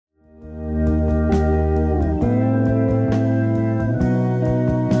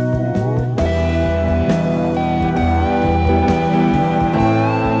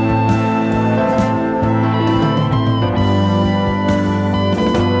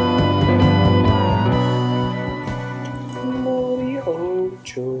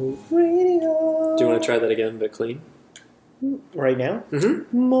to try that again, but clean? Right now?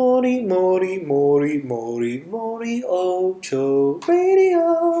 Mm-hmm. Mori, Mori, Mori, Mori, Mori, Ocho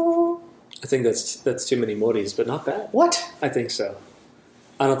Radio. I think that's too many Moris, but not bad. What? I think so.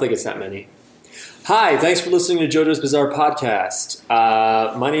 I don't think it's that many. Hi, thanks for listening to JoJo's Bizarre Podcast.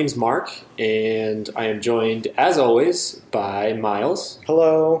 My name's Mark, and I am joined, as always, by Miles.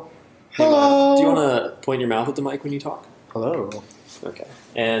 Hello. Hey, Hello. do you want to point your mouth at the mic when you talk? Hello. Okay.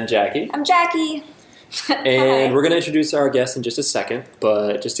 And Jackie. I'm Jackie. And we're going to introduce our guest in just a second,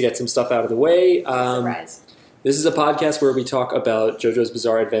 but just to get some stuff out of the way. Surprise. This is a podcast where we talk about JoJo's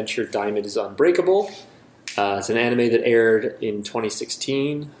Bizarre Adventure Diamond is Unbreakable. It's an anime that aired in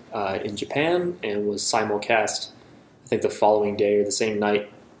 2016 in Japan and was simulcast, I think, the following day or the same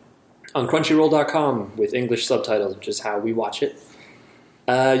night on Crunchyroll.com with English subtitles, which is how we watch it.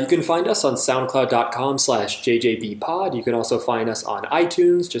 You can find us on SoundCloud.com/JJBpod. You can also find us on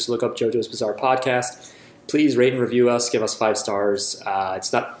iTunes. Just look up JoJo's Bizarre Podcast. Please rate and review us. Give us 5 stars.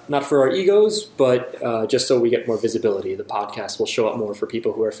 It's not for our egos, but just so we get more visibility. The podcast will show up more for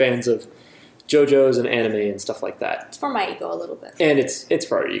people who are fans of JoJo's and anime and stuff like that. It's for my ego a little bit. And it's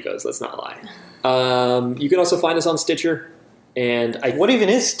for our egos, let's not lie. You can also find us on Stitcher. And What even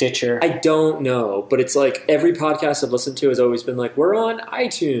is Stitcher? I don't know, but it's like every podcast I've listened to has always been like, we're on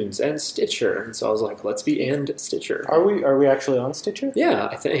iTunes and Stitcher. And so I was like, let's be and Stitcher. Are we actually on Stitcher? Yeah,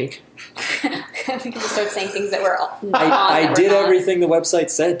 I think. We can just start saying things that we're not I did everything the website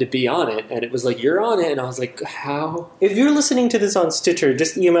said to be on it, and it was like, you're on it. And I was like, how? If you're listening to this on Stitcher,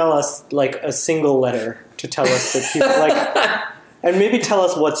 just email us like a single letter to tell us that people like, and maybe tell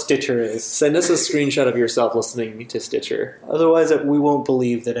us what Stitcher is. Send us a screenshot of yourself listening to Stitcher. Otherwise, we won't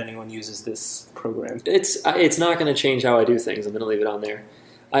believe that anyone uses this program. It's not going to change how I do things. I'm going to leave it on there.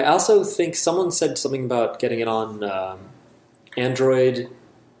 I also think someone said something about getting it on Android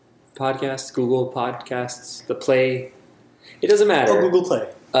podcasts, Google podcasts, the Play. It doesn't matter. Oh, Google Play.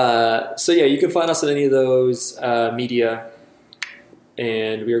 So yeah, you can find us on any of those media.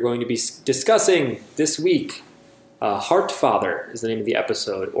 And we are going to be discussing this week Heartfather is the name of the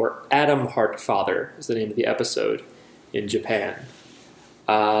episode, or Adam Heartfather is the name of the episode in Japan.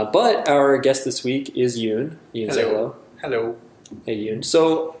 But our guest this week is Yoon. Yoon, say hello. Hello. Hey, Yoon.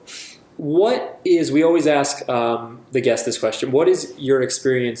 So we always ask the guest this question. What is your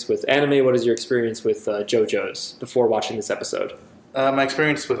experience with anime? What is your experience with JoJo's before watching this episode? My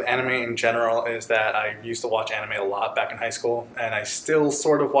experience with anime in general is that I used to watch anime a lot back in high school, and I still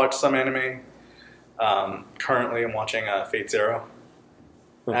sort of watch some anime. Currently, I'm watching Fate Zero.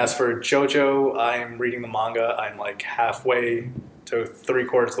 Okay. As for JoJo, I'm reading the manga. I'm like halfway to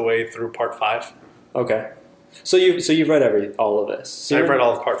 3/4 of the way through part 5. Okay. So you've read all of this. So I've read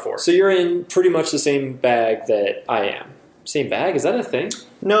all of part 4. So you're in pretty much the same bag that I am. Same bag? Is that a thing?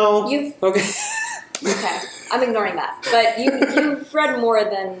 No. Okay. Okay, I'm ignoring that. But you've read more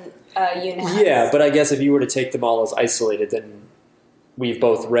than Yoon has. Yeah, but I guess if you were to take them all as isolated, then we've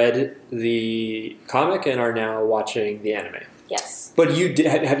both read the comic and are now watching the anime. Yes. But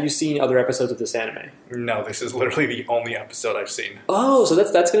have you seen other episodes of this anime? No, this is literally the only episode I've seen. Oh, so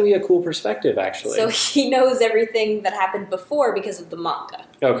that's going to be a cool perspective, actually. So he knows everything that happened before because of the manga.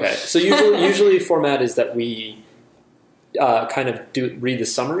 Okay, so usually format is that we kind of read the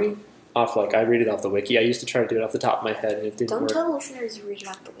summary off, like, I read it off the wiki. I used to try to do it off the top of my head, and it didn't Don't work. tell listeners you read it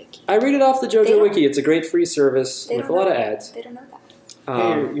off the wiki. I read it off the They JoJo don't- wiki. It's a great free service They with a don't lot know of that. ads. They don't know that.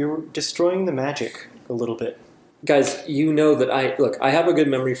 Hey, you're destroying the magic a little bit. Guys, you know that I have a good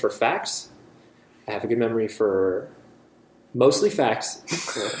memory for facts. I have a good memory for mostly facts.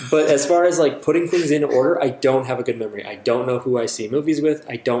 But as far as like putting things in order, I don't have a good memory. I don't know who I see movies with.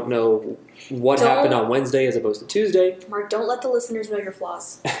 I don't know what happened on Wednesday as opposed to Tuesday. Mark, don't let the listeners know your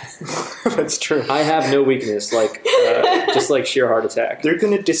flaws. That's true. I have no weakness, like just like sheer heart attack. They're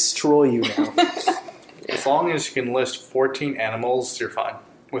going to destroy you now. As long as you can list 14 animals, you're fine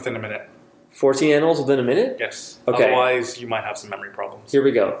within a minute. 14 animals within a minute? Yes. Okay. Otherwise, you might have some memory problems. Here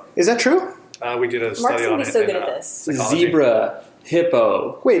we go. Is that true? We did a Mark's study gonna on be it. so in, good at this. psychology. Zebra,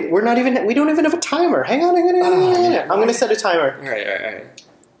 hippo. Wait, we don't even have a timer. Hang on. I'm going to set a timer. All right.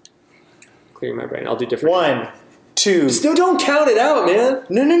 Clear my brain. I'll do different. 1, 2. Still don't count it out, man.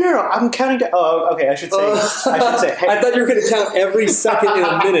 No. I'm counting down. Oh, okay. I should say. Hey, I thought you were going to count every second in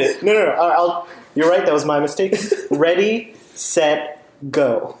a minute. No. You're right. That was my mistake. Ready, set,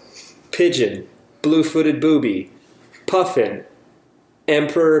 go. Pigeon, blue-footed booby, puffin,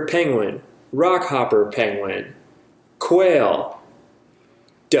 emperor penguin, rockhopper penguin, quail,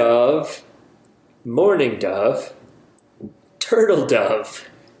 dove, mourning dove, turtle dove,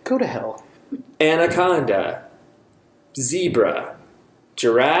 Go to hell. anaconda, zebra,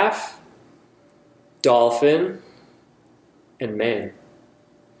 giraffe, dolphin, and man.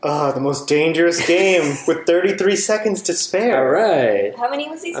 The most dangerous game with 33 seconds to spare. All right. How many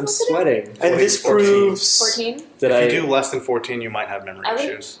was he I'm supposed to do? sweating. And this 14. proves 14? That If you do less than 14, you might have memory I would-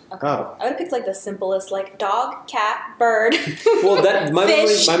 issues. Okay. Oh. I would have picked like the simplest, like dog, cat, bird. Well, that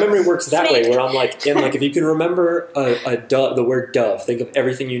Fish, my memory works that way, snake. where I'm like, if you can remember a dove, the word dove, think of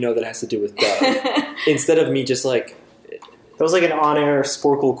everything you know that has to do with dove. Instead of me just like That was like an on-air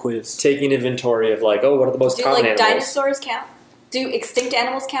Sporkle quiz. taking inventory of like, what are the most Do common like animals? dinosaurs count? Do extinct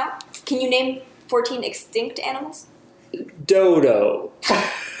animals count? Can you name 14 extinct animals? Dodo,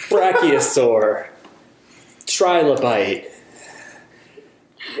 brachiosaur, trilobite.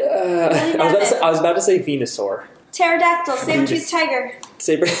 I was about to say Venusaur. Pterodactyl, saber-toothed tiger.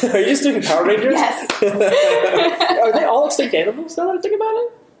 Saber. Are you just doing Power Rangers? Yes. Are they all extinct animals? Now that I think about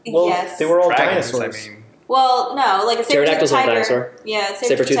it. Well, yes. they were all Dragons, dinosaurs. I mean. Well, no, like a saber-toothed Pterodactyl's not a tiger. dinosaur. Yeah, Saber-toothed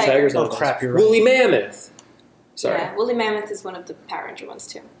saber-toothed tiger. tigers. Oh not a crap, dinosaur. you're right. Woolly mammoth. Sorry. Yeah, woolly mammoth is one of the Power Ranger ones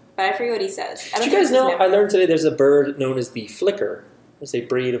too. But I forget what he says. I Did don't you think guys it's his know? name. I learned today there's a bird known as the flicker. There's a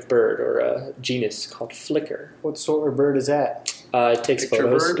breed of bird or a genus called flicker. What sort of bird is that? It takes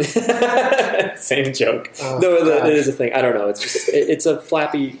Picture photos. Same joke. Oh, No, gosh. it is a thing. I don't know. It's just it's a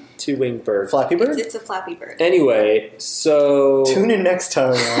flappy two-winged bird. Flappy bird? It's a flappy bird. Anyway, so Tune in next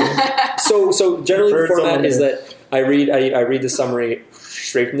time. Ryan. so generally the Birds format is Unlimited. that I read the summary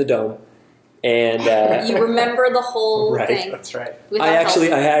straight from the dome, and You remember the whole Right. thing. That's right. without I actually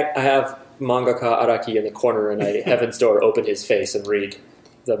help. I have mangaka Araki in the corner, and I Heaven's Door open his face and read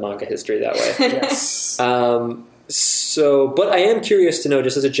the manga history that way. Yes. But I am curious to know,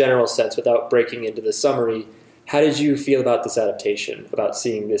 just as a general sense, without breaking into the summary, how did you feel about this adaptation, about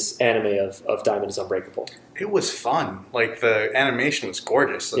seeing this anime of Diamond is Unbreakable? It was fun. Like, the animation was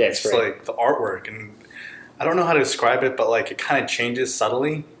gorgeous. Yeah, it's Just, great. like, the artwork. And I don't know how to describe it, but, like, it kind of changes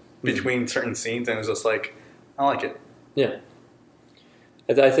subtly between certain scenes. And it's just like, I like it. Yeah.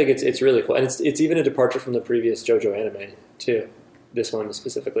 I think it's really cool. And it's even a departure from the previous JoJo anime, too. This one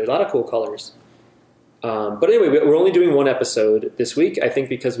specifically. A lot of cool colors. But anyway, we're only doing one episode this week, I think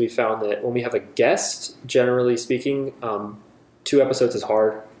because we found that when we have a guest, generally speaking, 2 episodes is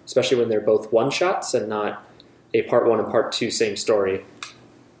hard, especially when they're both one-shots and not a part 1 and part 2 same story.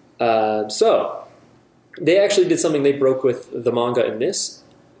 So, they actually did something they broke with the manga in this,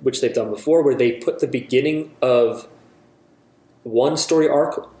 which they've done before, where they put the beginning of one story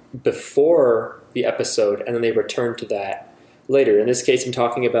arc before the episode, and then they return to that later. In this case, I'm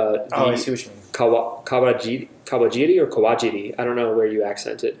talking about the I see what you mean. Kawajiri or Kawajiri. I don't know where you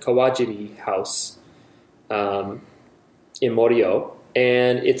accent it. Kawajiri house in Morio,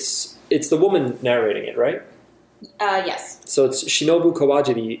 and it's the woman narrating it, right? Yes. So it's Shinobu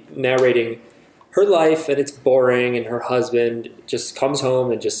Kawajiri narrating her life, and it's boring, and her husband just comes home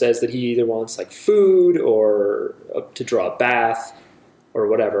and just says that he either wants like food or to draw a bath or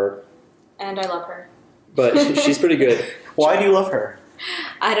whatever. And I love her. But she's pretty good. Why do you love her?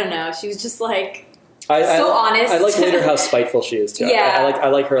 I don't know. She was just like I honest. I like later how spiteful she is too. Yeah. I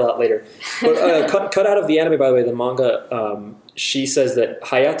like her a lot later. But cut out of the anime, by the way, the manga. She says that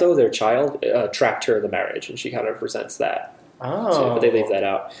Hayato, their child, trapped her in the marriage, and she kind of resents that. Oh. So, but they leave that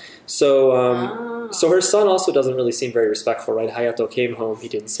out. So, so her son also doesn't really seem very respectful, right? Hayato came home. He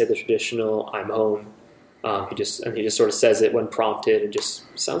didn't say the traditional "I'm home." He just sort of says it when prompted, and just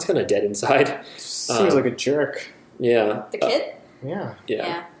sounds kind of dead inside. Seems like a jerk. Yeah. the kid. Yeah.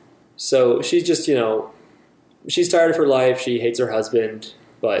 Yeah. So she's just, she's tired of her life. She hates her husband,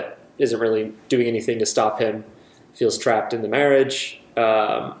 but isn't really doing anything to stop him. Feels trapped in the marriage.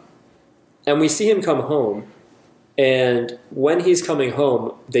 And we see him come home. And when he's coming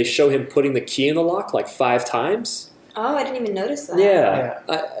home, they show him putting the key in the lock like 5 times. Oh, I didn't even notice that. Yeah.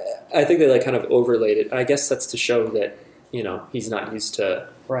 I think they like kind of overlaid it. I guess that's to show that, he's not used to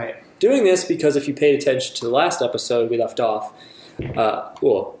Right. doing this, because if you paid attention to the last episode we left off, did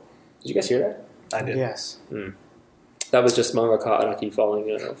you guys hear that? I did. Yes. That was just mangaka Araki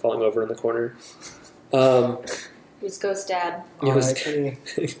falling over in the corner. It was Ghost Dad. It was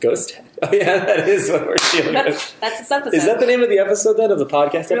R.I.P. Ghost Dad. Oh yeah, that is what we're dealing with. That's this episode. Is that the name of the episode then, of the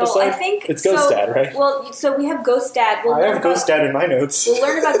podcast episode? No, I think it's Ghost so, Dad, right? Well, so we have Ghost Dad. We'll I learn have Ghost Dad in my notes. We'll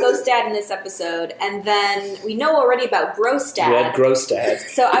learn about Ghost Dad in this episode, and then we know already about Gross Dad. We had Gross Dad.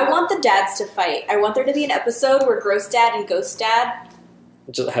 So I want the dads to fight. I want there to be an episode where Gross Dad and Ghost Dad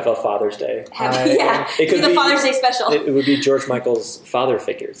Just have a Father's Day. have It could be the be- Father's Day special. It would be George Michael's Father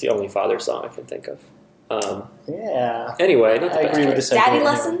Figure. It's the only father song I can think of. Yeah. Anyway, not the I best agree with part. this. Daddy idea.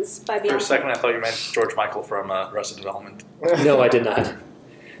 Lessons by For a Beyonce. second, I thought you meant George Michael from Arrested Development. No, I did not.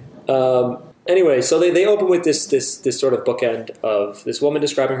 Anyway, so they open with this sort of bookend of this woman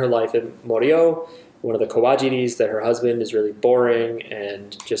describing her life in Morio, one of the Kawajiris that her husband is really boring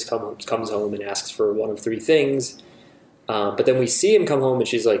and just comes home and asks for one of three things. But then we see him come home and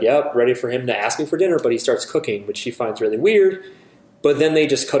she's like, yep, ready for him to ask me for dinner, but he starts cooking, which she finds really weird. But then they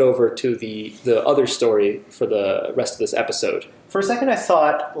just cut over to the other story for the rest of this episode. For a second, I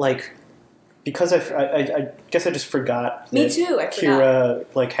thought, like, because I guess I just forgot. Me too, I forgot. Kira,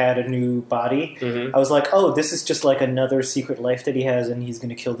 like, had a new body. Mm-hmm. I was like, oh, this is just, like, another secret life that he has, and he's going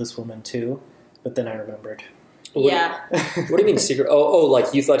to kill this woman, too. But then I remembered. Yeah. What do you mean secret? Oh,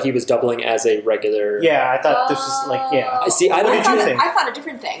 like you thought he was doubling as a regular... Yeah, I thought this was, like, yeah. See, I thought a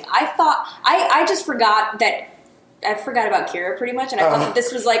different thing. I just forgot that... I forgot about Kira pretty much, and I thought that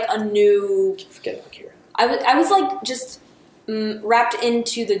this was like a new... Forget about Kira. I was like just wrapped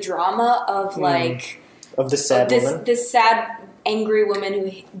into the drama of like... Of the sad woman? This sad, angry woman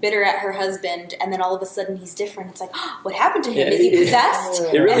who bitter at her husband, and then all of a sudden he's different. It's like, oh, what happened to him? Is he possessed?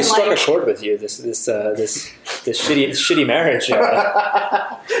 It really struck a chord with you, this shitty marriage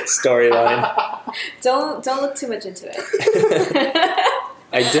storyline. Don't look too much into it.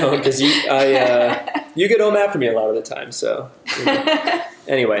 I don't, because you get home after me a lot of the time. So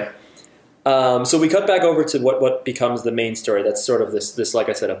anyway, so we cut back over to what becomes the main story. That's sort of this, like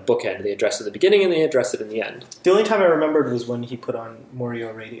I said, a bookend. They address it at the beginning and they address it in the end. The only time I remembered was when he put on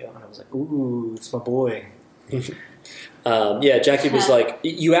Morio Radio, and I was like, ooh, it's my boy. Jackie was like,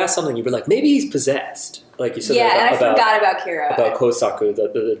 you asked something, you were like, maybe he's possessed. Like you said, and I forgot about Kira. About Kosaku,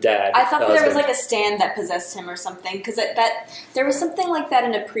 the dad. I thought that there was like a stand that possessed him or something, because that there was something like that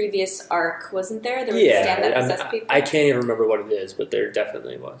in a previous arc, wasn't there? There was a stand that possessed people. I can't even remember what it is, but there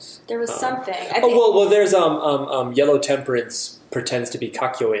definitely was. There was something. Well, there's Yellow Temperance pretends to be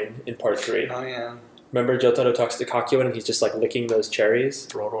Kakyoin in part 3. Oh yeah. Remember Jotaro talks to Kakyoin and he's just like licking those cherries?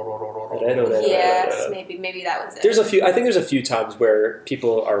 Yes, maybe that was it. I think there's a few times where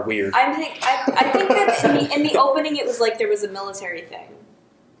people are weird. I think that in the opening it was like there was a military thing.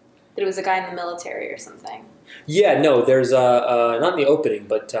 That it was a guy in the military or something. Yeah, no, there's not in the opening,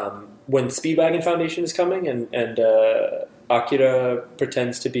 but when Speedwagon Foundation is coming and Akira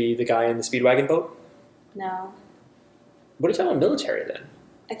pretends to be the guy in the Speedwagon boat? No. What are you talking about military then?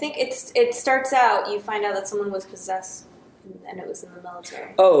 I think it starts out, you find out that someone was possessed, and it was in the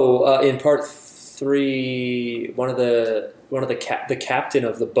military. Oh, in part 3, the captain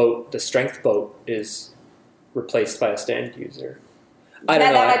of the boat, the strength boat, is replaced by a stand user. I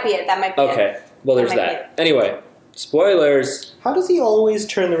don't know. That might be it. That might be it. Okay. Well, there's that. Anyway, spoilers. How does he always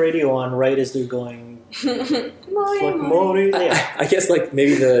turn the radio on right as they're going? Mori. Yeah. I guess like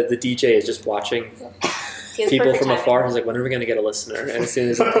maybe the DJ is just watching people from afar. He's like, when are we going to get a listener? And as soon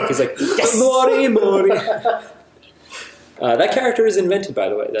as he's like, yes! Mori. That character is invented, by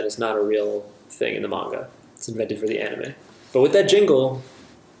the way. That is not a real thing in the manga. It's invented for the anime. But with that jingle,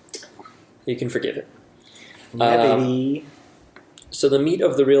 you can forgive it. Yeah, baby. So the meat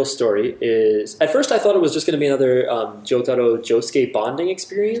of the real story is... At first I thought it was just going to be another Jotaro-Josuke bonding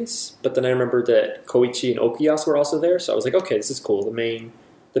experience, but then I remembered that Koichi and Okuyasu were also there, so I was like, okay, this is cool. The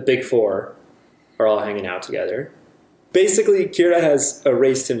big four are all hanging out together. Basically, Kira has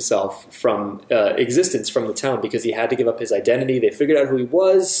erased himself from existence from the town because he had to give up his identity. They figured out who he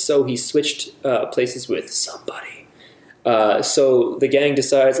was, so he switched places with somebody. So the gang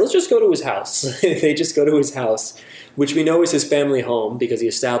decides, let's just go to his house. They just go to his house, which we know is his family home because he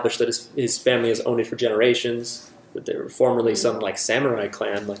established that his family has owned it for generations, that they were formerly some like samurai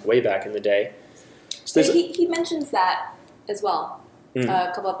clan, like way back in the day. So he mentions that as well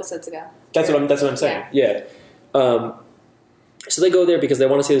a couple episodes ago. That's what I'm saying. Yeah. So they go there because they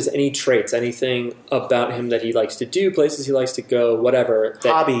want to see if there's any traits, anything about him that he likes to do, places he likes to go, whatever.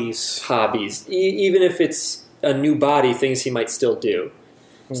 Hobbies. Even if it's a new body, things he might still do.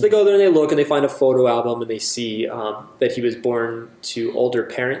 So they go there and they look and they find a photo album and they see that he was born to older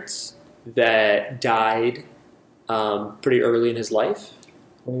parents that died pretty early in his life.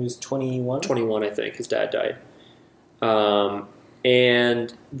 When he was 21? 21, I think. His dad died.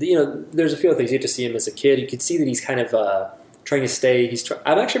 And, there's a few other things. You get to see him as a kid. You can see that he's kind of trying to stay.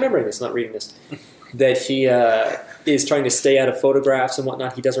 I'm actually remembering this, not reading this. That he is trying to stay out of photographs and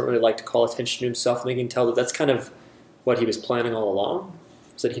whatnot. He doesn't really like to call attention to himself. And you can tell that that's kind of what he was planning all along.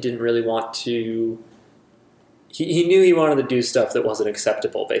 So that he didn't really want to... He knew he wanted to do stuff that wasn't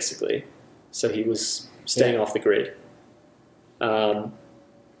acceptable, basically. So he was staying off the grid. Then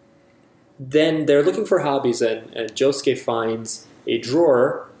they're looking for hobbies, and Josuke finds a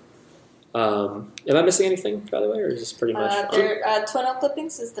drawer. Am I missing anything, by the way, or is this pretty much... Twin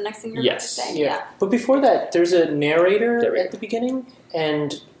clippings is the next thing you're going to say? Yeah. But before that, there's a narrator at the beginning,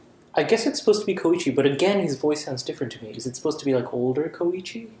 and I guess it's supposed to be Koichi, but again, his voice sounds different to me. Is it supposed to be like older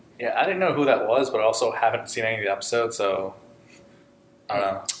Koichi? Yeah, I didn't know who that was, but I also haven't seen any of the episodes, so I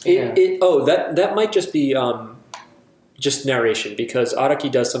don't know. That might just be just narration, because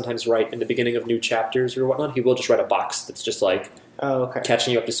Araki does sometimes write in the beginning of new chapters or whatnot. He will just write a box that's just like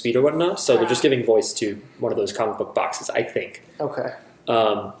catching you up to speed or whatnot. So they're just giving voice to one of those comic book boxes, I think. Okay.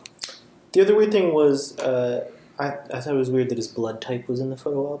 The other weird thing was I thought it was weird that his blood type was in the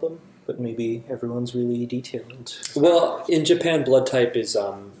photo album, but maybe everyone's really detailed. Well, in Japan, blood type is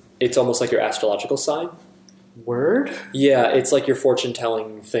it's almost like your astrological sign. Word? Yeah, it's like your fortune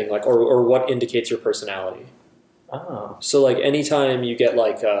telling thing, like or what indicates your personality. Oh. So like anytime you get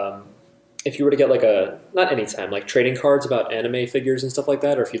like if you were to get like not anytime, like trading cards about anime figures and stuff like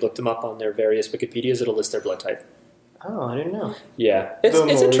that, or if you looked them up on their various Wikipedias, it'll list their blood type. Oh, I didn't know. Yeah,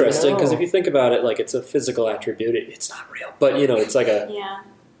 it's interesting because if you think about it, like it's a physical attribute. It's not real, but it's like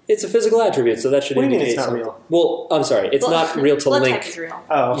it's a physical attribute, so that should what do you indicate mean it's not something. real? Well, I'm sorry, it's not real to blood link. Type is real.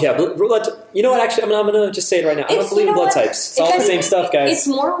 Oh, Yeah, you know what? Actually, I'm gonna just say it right now. I don't believe in blood types. It's all the same stuff, guys. It's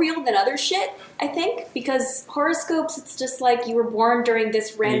more real than other shit, I think, because horoscopes. It's just like you were born during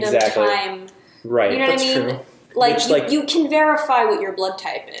this random time, right? You know what I mean? True. Like you can verify what your blood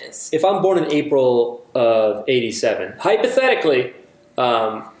type is. If I'm born in April of '87, hypothetically,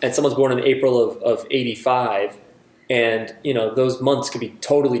 and someone's born in April of '85. And, those months could be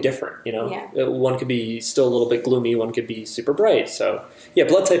totally different, Yeah. One could be still a little bit gloomy, one could be super bright. So, yeah,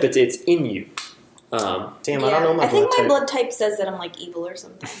 blood type, it's in you. Damn, I don't know my blood type. I think my blood type says that I'm, like, evil or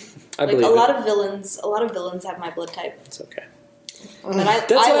something. I believe a lot of villains have my blood type. It's okay. But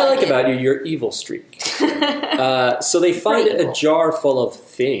That's what I like about you, your evil streak. So they find a jar full of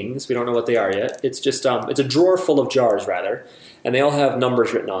things. We don't know what they are yet. It's just, it's a drawer full of jars, rather. And they all have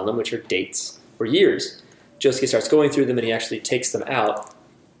numbers written on them, which are dates or years. Josuke starts going through them, and he actually takes them out,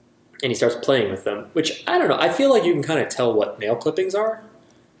 and he starts playing with them, which, I don't know, I feel like you can kind of tell what nail clippings are.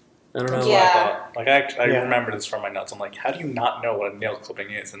 I don't know. Yeah. I remember this from my notes. I'm like, how do you not know what a nail clipping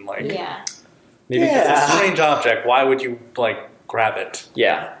is? And like, Maybe it's a strange object. Why would you, grab it?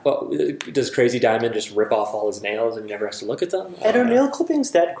 Yeah. Well, does Crazy Diamond just rip off all his nails and never has to look at them? And are nail clippings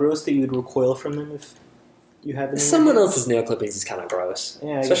that gross that you'd recoil from them if you have them? Someone else's nail clippings is kind of gross.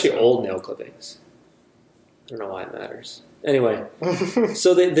 Yeah, especially old nail clippings. I don't know why it matters. Anyway,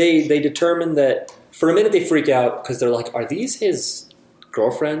 so they determine that for a minute they freak out because they're like, are these his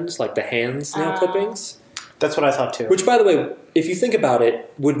girlfriends, like the hands nail clippings? That's what I thought too. Which, by the way, if you think about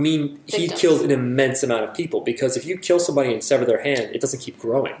it, would mean he Victims. killed an immense amount of people, because if you kill somebody and sever their hand, it doesn't keep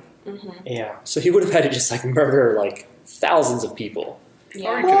growing. Mm-hmm. Yeah. So he would have had to just murder thousands of people.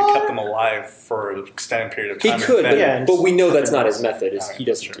 Or he could have kept them alive for an extended period of He time. could, and then- but we know that's not his method. He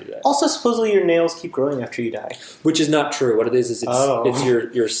that's doesn't true. do that. Also, supposedly your nails keep growing after you die. Which is not true. What it is it's Oh.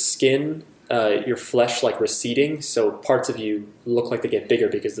 your skin, your flesh receding, so parts of you look like they get bigger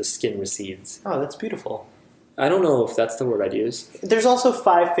because the skin recedes. Oh, that's beautiful. I don't know if that's the word I'd use. There's also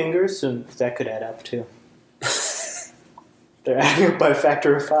 5 fingers, so that could add up too. They're adding up by a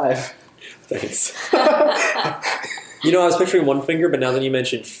factor of 5. Thanks. I was picturing 1 finger, but now that you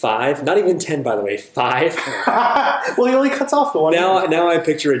mentioned 5, not even 10, by the way, 5. Well, he only cuts off the one. Now I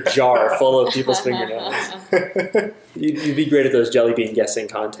picture a jar full of people's fingernails. You'd be great at those jelly bean guessing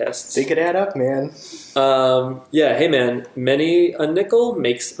contests. They could add up, man. Yeah, hey man, many a nickel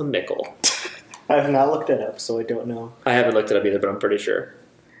makes a mickle. I have not looked it up, so I don't know. I haven't looked it up either, but I'm pretty sure.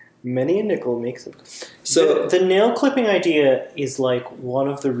 Many a nickel makes a... So the nail clipping idea is one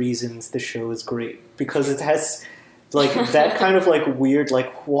of the reasons the show is great, because it has that kind of weird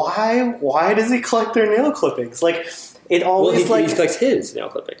why does he collect their nail clippings? It always he collects his nail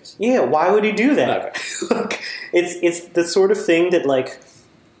clippings. Yeah, why would he do that? Okay. It's the sort of thing that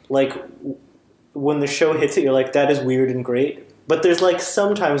when the show hits it, you're like, that is weird and great. But there's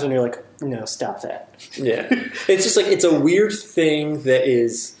sometimes when you're like, no, stop that. Yeah, it's just it's a weird thing that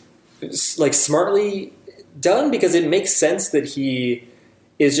is smartly done, because it makes sense that he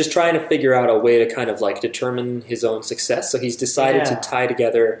is just trying to figure out a way to kind of determine his own success. So he's decided to tie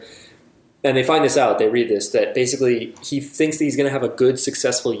together, and they find this out, they read this, that basically he thinks that he's going to have a good,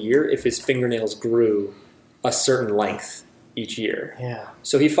 successful year if his fingernails grew a certain length each year. Yeah.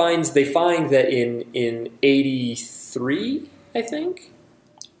 So they find that in 83, I think?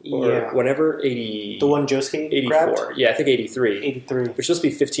 Or whatever, 80... The one Josuke 84. grabbed? Yeah, I think 83. 83. Which is supposed to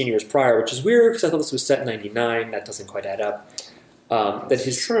be 15 years prior, which is weird because I thought this was set in 99. That doesn't quite add up. That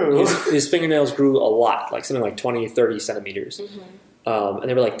his fingernails grew a lot, something like 20, 30 centimeters. Mm-hmm. And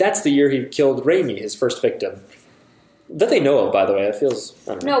they were like, that's the year he killed Raimi, his first victim. That they know of, by the way. It feels,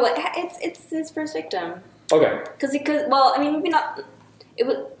 I don't know. No, but it's his first victim. Okay. Because maybe not...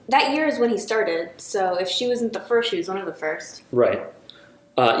 that year is when he started. So if she wasn't the first, she was one of the first. Right.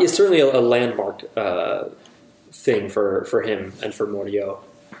 It's certainly a landmark thing for him and for Morio.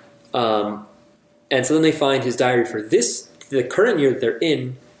 And so then they find his diary for the current year that they're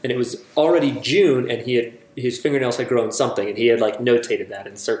in, and it was already June, and his fingernails had grown something, and he had like notated that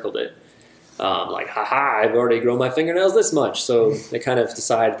and circled it. Like, haha, I've already grown my fingernails this much. So they kind of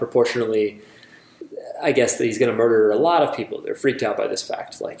decide proportionally, I guess, that he's going to murder a lot of people. They're freaked out by this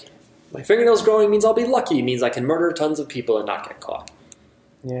fact. Like, my fingernails growing means I'll be lucky. It means I can murder tons of people and not get caught.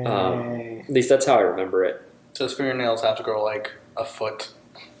 Yay. At least that's how I remember it. So his fingernails have to grow like a foot.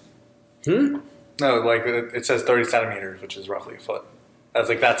 Hmm? No, like it says 30 centimeters, which is roughly a foot.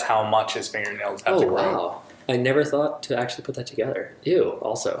 That's how much his fingernails have to grow. Wow. I never thought to actually put that together. Ew,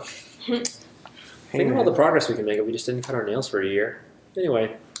 also. Think of all man. the progress we can make if we just didn't cut our nails for a year.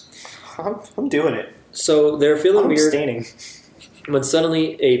 Anyway, I'm doing it. so they're feeling I'm weird abstaining. when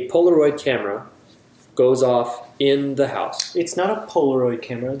suddenly a Polaroid camera goes off in the house. It's not a Polaroid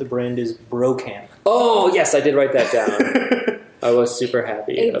camera. The brand is Brocam. Oh, yes, I did write that down. I was super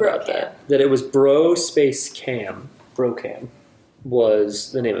happy A about Brocam. that. That it was Bro Space Cam Brocam.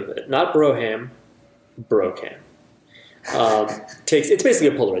 was the name of it. Not Broham, Brocam. It's basically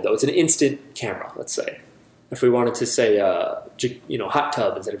a Polaroid, though. It's an instant camera, let's say. If we wanted to say, hot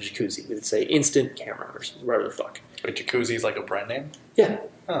tub instead of jacuzzi, we would say instant camera or whatever the fuck. Wait, jacuzzi is like a brand name? Yeah,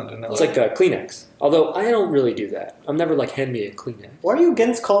 Oh, I didn't know it's that. like Kleenex. Although I don't really do that. I'm never like, hand me a Kleenex. Why are you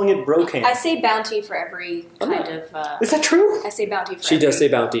against calling it Brocam? I say bounty for every I'm kind not. of. Is that true? I say bounty for. She every, does say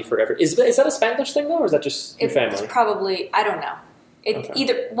bounty forever. Is that a Spanglish thing, though, or is that just your It's family? probably. I don't know. It's Okay.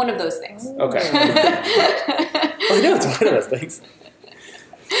 either one of those things. Okay. I know it's one of those things.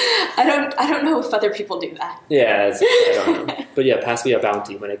 I don't know if other people do that. Yeah, I don't know. But yeah, pass me a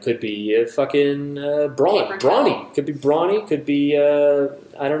bounty when it could be fucking brawn. Paper Brawny. towel. Could be brawny. Could be,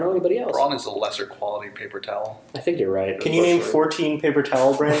 I don't know anybody else. Braun is a lesser quality paper towel. I think you're right. Can you name unfortunately. 14 paper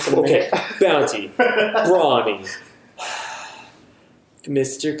towel brands in a Okay, minute? bounty. Brawny.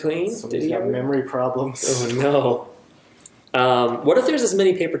 Mr. Clean? Did Somebody's he got ever? memory problems. Oh, no. What if there's as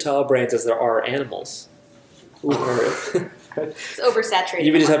many paper towel brands as there are animals? Or- It's oversaturated.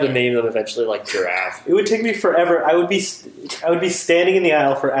 you would just have to market. name them eventually, like giraffe. It would take me forever. I would be standing in the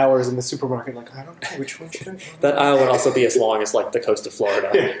aisle for hours in the supermarket, like I don't know which one should I. That aisle would also be as long as like the coast of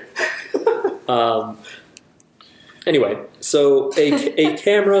Florida. Anyway, so a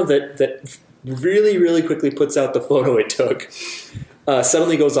camera that really, really quickly puts out the photo it took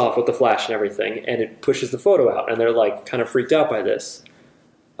suddenly goes off with the flash and everything, and it pushes the photo out, and they're like kind of freaked out by this.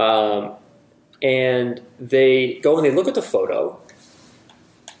 And they go and they look at the photo,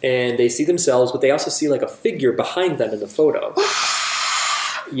 and they see themselves, but they also see like a figure behind them in the photo.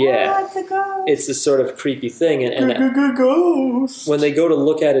 Yeah, Oh, it's a ghost. it's this sort of creepy thing, and Ghost. when they go to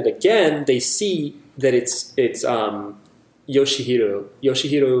look at it again, they see that it's Yoshihiro.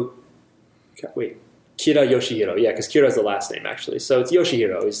 Kira Yoshihiro. Yeah, because Kira's the last name actually. So it's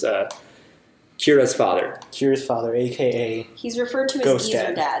Yoshihiro. He's Kira's father. Kira's father, aka He's referred to as Ghost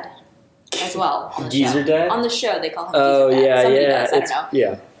Geezer Dad. Dad as well. On the Geezer show. Dad? On the show, they call him Oh Geezer Dad. yeah, Somebody yeah. does. I don't It's- know.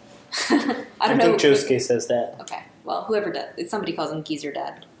 Yeah, I don't know. think Josuke says that. Okay. Well, whoever does. Somebody calls him Geezer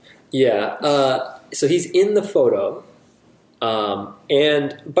Dad. yeah. So he's in the photo.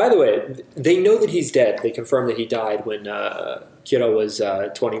 And by the way, they know that he's dead. They confirm that he died when Kira was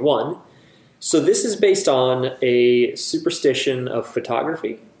 21. So this is based on a superstition of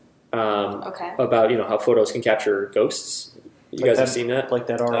photography Okay. about how photos can capture ghosts. You Like guys that- have seen that? Like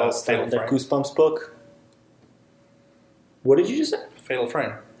that Fatal that Frame. Goosebumps book. What did you just say? Fatal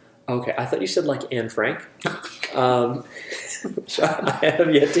Frame. Okay, I thought you said like Anne Frank. Which I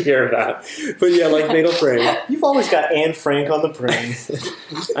have yet to hear about. But yeah, like Fatal Frame. You've always got Anne Frank on the brain.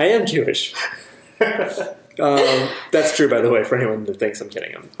 I am Jewish. That's true, by the way, for anyone that thinks I'm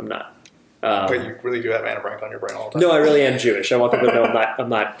kidding. I'm not. Wait, you really do have Anna Frank on your brain all the time? No, I really am Jewish. I want people to know I'm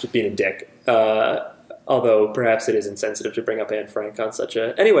not just being a dick. Although perhaps it is insensitive to bring up Anne Frank on such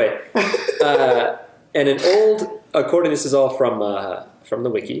a... Anyway, and an old... According, this is all from the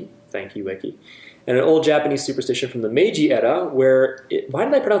wiki. Thank you, wiki. And an old Japanese superstition from the Meiji era, where... why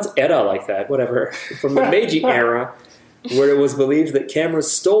did I pronounce era like that? Whatever. From the Meiji era, where it was believed that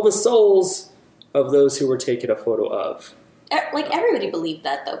cameras stole the souls of those who were taken a photo of. Like everybody believed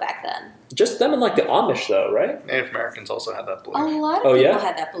that though back then. Just them and like the Amish, though, right? Native Americans also had that A belief. lot of Oh, people yeah?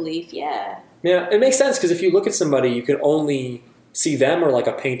 had that belief. Yeah. Yeah, it makes sense because if you look at somebody, you can only see them or like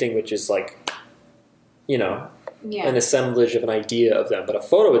a painting, which is like, Yeah. an assemblage of an idea of them. But a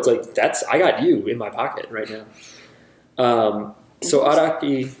photo, it's like I got you in my pocket right now. So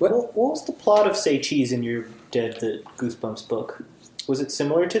Araki, what? What was the plot of Say Cheese in your Dead the Goosebumps book? Was it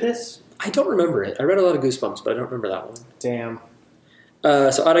similar to this? I don't remember it. I read a lot of Goosebumps, but I don't remember that one. Damn.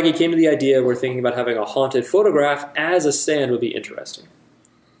 So Araki came to the idea we're thinking about having a haunted photograph as a stand would be interesting.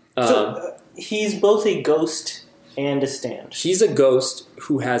 He's both a ghost and a stand. She's a ghost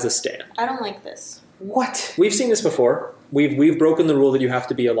who has a stand. I don't like this. What? We've seen this before. We've broken the rule that you have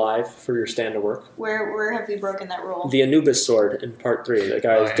to be alive for your stand to work. Where have we broken that rule? The Anubis sword in part 3. The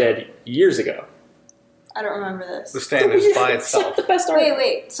guy was dead years ago. I don't remember this. The stand is by itself. The best art.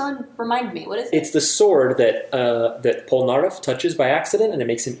 Wait. Someone remind me. What is it? It's the sword that Polnareff touches by accident, and it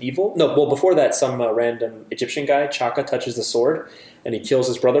makes him evil. No, well, before that, some random Egyptian guy, Chaka, touches the sword, and he kills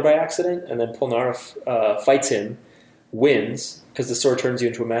his brother by accident, and then Polnareff fights him, wins, because the sword turns you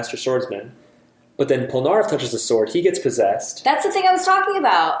into a master swordsman. But then Polnareff touches the sword, he gets possessed. That's the thing I was talking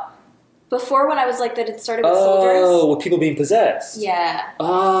about. Before, when I was like that it started with soldiers. Oh, with people being possessed. Yeah.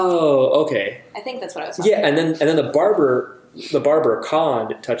 Oh, okay. I think that's what I was talking Yeah, about. and then the barber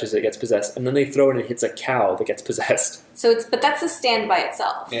Khan touches it, gets possessed, and then they throw it and it hits a cow that gets possessed. But that's a stand by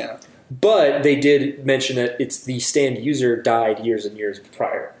itself. Yeah. But they did mention that it's the stand user died years and years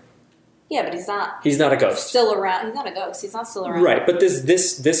prior. Yeah, but he's not He's not a ghost. still around. He's not a ghost. He's not still around. Right, but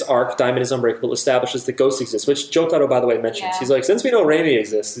this arc, Diamond is Unbreakable, establishes that ghosts exist, which Jotaro, by the way, mentions. Yeah. He's like, since we know Raimi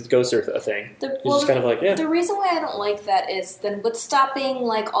exists, ghosts are a thing. He's just kind of like, yeah. The reason why I don't like that is then what's stopping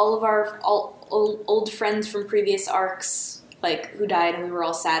like all of our old friends from previous arcs, like who died and we were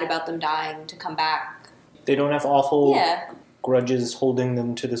all sad about them dying, to come back. They don't have awful Yeah. grudges holding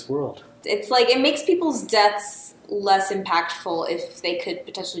them to this world. It's like it makes people's deaths less impactful if they could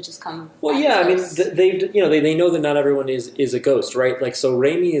potentially just come. Well, back yeah, as I mean, ghosts. they know that not everyone is a ghost, right? Like, so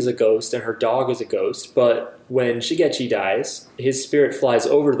Raimi is a ghost and her dog is a ghost, but when Shigechi dies, his spirit flies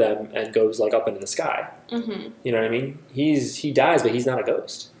over them and goes like up into the sky. Mm-hmm. You know what I mean? He dies, but he's not a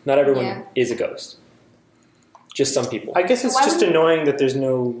ghost. Not everyone is a ghost. Just some people. I guess it's Why just would- annoying that there's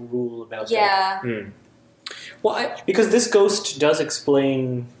no rule about that. Yeah. Well, Because this ghost does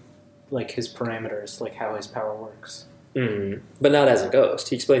explain, like, his parameters, like how his power works. but not as a ghost.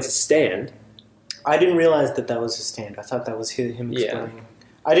 He explains his stand. I didn't realize that was his stand. I thought that was him Yeah. explaining.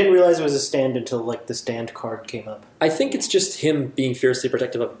 I didn't realize it was a stand until, like, the stand card came up. I think it's just him being fiercely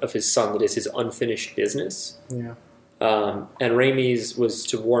protective of his son that is his unfinished business. Yeah. And Raimi's was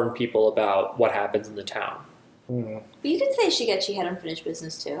to warn people about what happens in the town. Mm. But you could say Shigechi had unfinished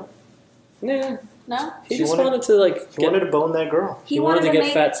business too. Nah, No? he He just wanted- wanted to like He wanted to bone that girl. he wanted to get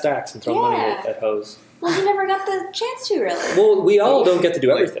make... fat stacks and throw money Yeah. at hoes. Well, he never got the chance to, really. Well, we all don't get to do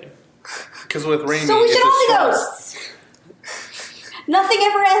everything. Because with Raimi, So we it's should a all be strong- ghosts. Nothing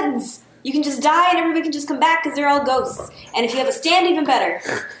ever ends. You can just die and everybody can just come back because they're all ghosts. And if you have a stand, even better.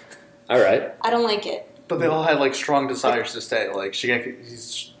 All right. I don't like it. But they all had like strong desires to stay. Like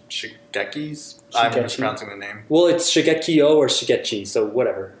Shigeki's. I'm Shigechi. mispronouncing the name. Well, it's Shigekio or Shigechi, so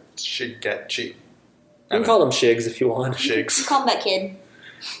whatever. Shigechi. You can call him Shigs if you want. Shigs. Call him that kid.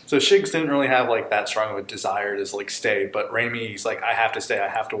 So Shigs didn't really have like that strong of a desire to like stay, but Raimi's like, I have to stay. I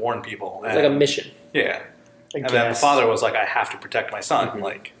have to warn people. It's like a mission. Yeah. I And then the guess. father was like, I have to protect my son.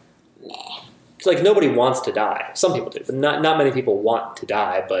 Like, It's like nobody wants to die. Some people do, but not many people want to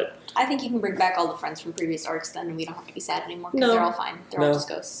die. But I think you can bring back all the friends from previous arcs then and we don't have to be sad anymore because No. they're all fine. They're No. all just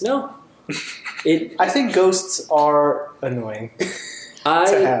ghosts. no, it. I think ghosts are annoying. I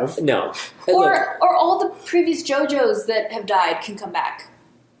To have. no. Hey, look, Or all the previous JoJos that have died can come back.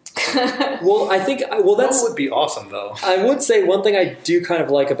 well, I think well that that's. would be awesome though. I would say one thing I do kind of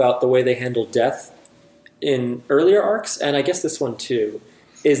like about the way they handle death in earlier arcs, and I guess this one too,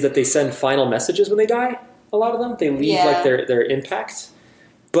 is that they send final messages when they die. A lot of them they leave Yeah. like their impact.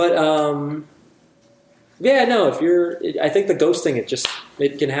 But yeah, no. I think the ghost thing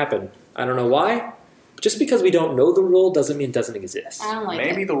it can happen. I don't know why. Just because we don't know the rule doesn't mean it doesn't exist. I don't like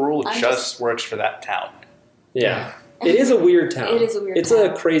Maybe it. the rule I'm just works for that town. Yeah, it is a weird town. It is a weird It's town.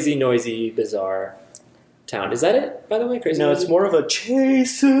 a crazy, noisy, bizarre town. Is that it? By the way, crazy. No, noisy? it's more of a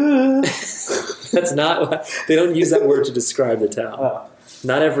chaser. That's not. They don't use that word to describe the town. Oh,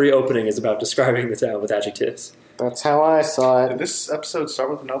 Not every opening is about describing the town with adjectives. that's how I saw Did this episode start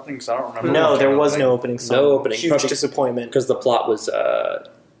with an opening? Because I don't remember. No, watching there an was opening. no opening song. No opening. Huge Probably- disappointment. Because the plot was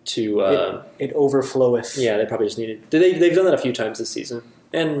to. It overfloweth. Yeah, they probably just needed. They've done that a few times this season,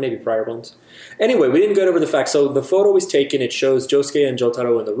 and maybe prior ones. Anyway, we didn't go over the facts. So the photo was taken. It shows Josuke and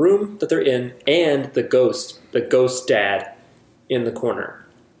Jotaro in the room that they're in, and the ghost dad, in the corner.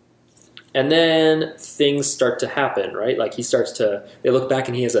 And then things start to happen, right? Like they look back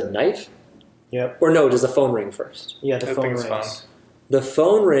and he has a knife. Yep. Or no, does the phone ring first? Yeah, the I phone think rings. it's fun. The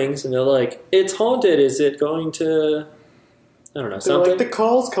phone rings and they're like, "It's haunted. Is it going to? I don't know They're something." like, the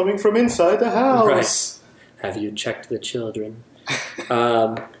call's coming from inside the house. Have you checked the children?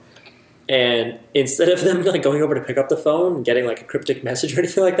 And instead of them like going over to pick up the phone and getting like a cryptic message or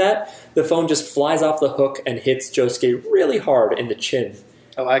anything like that, the phone just flies off the hook and hits Josuke really hard in the chin.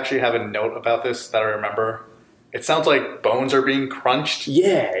 I actually have a note about this that I remember. It sounds like bones are being crunched.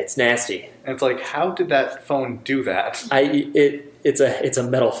 Yeah, it's nasty. And it's like, how did that phone do that? It's a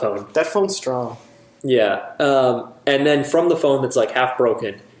metal phone. That phone's strong. Yeah. And then from the phone that's like half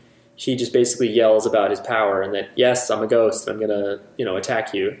broken, he just basically yells about his power and that, yes, I'm a ghost. I'm going to,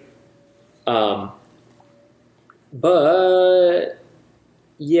 attack you. But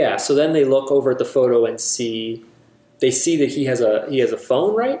yeah, so then they look over at the photo and see that he has a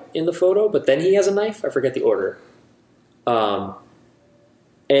phone right in the photo, but then he has a knife. I forget the order. And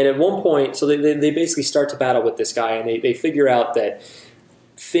at one point, so they basically start to battle with this guy, and they figure out that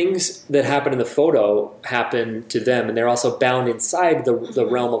things that happen in the photo happen to them, and they're also bound inside the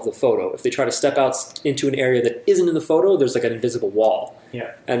realm of the photo. If they try to step out into an area that isn't in the photo, there's like an invisible wall.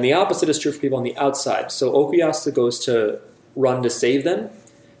 Yeah. And the opposite is true for people on the outside. So Okuyasa goes to run to save them,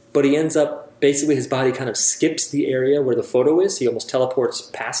 but he ends up, basically his body kind of skips the area where the photo is. He almost teleports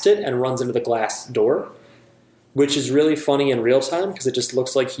past it and runs into the glass door, which is really funny in real time because it just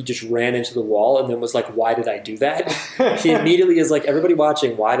looks like he just ran into the wall and then was like, why did I do that? He immediately is like, everybody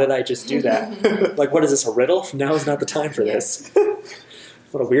watching, why did I just do that? Like, what is this, a riddle? Now is not the time for this.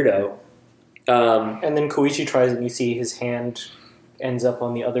 What a weirdo. And then Koichi tries and you see his hand ends up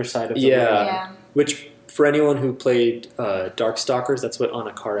on the other side of the room. Yeah. Which, for anyone who played Darkstalkers, that's what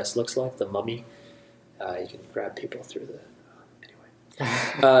Anakaris looks like, the mummy. You can grab people through the... Anyway.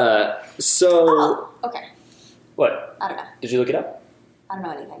 Oh, okay. What? I don't know. Did you look it up? I don't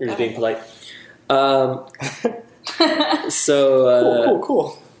know anything. You're just Go being polite.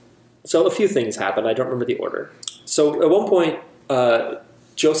 Cool. So a few things happen. I don't remember the order. So at one point,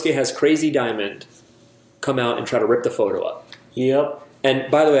 Josuke has Crazy Diamond come out and try to rip the photo up. Yep.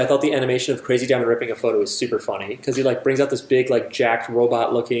 And by the way, I thought the animation of Crazy Diamond ripping a photo was super funny because he like brings out this big like jacked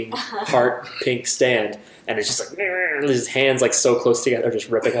robot-looking heart pink stand, and it's just like his hands like so close together, just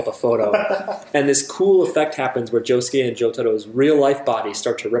ripping up a photo. And this cool effect happens where Josuke and Jotaro's real life bodies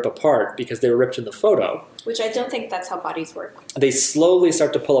start to rip apart because they were ripped in the photo. Which I don't think that's how bodies work. They slowly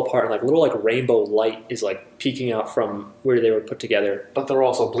start to pull apart, and like little like rainbow light is like peeking out from where they were put together. But they're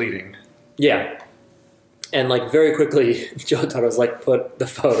also bleeding. Yeah. And like very quickly, Jotaro's like put the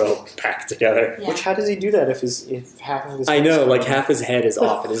photo back together. Yeah. Which, how does he do that if half of his... I know, like half his head is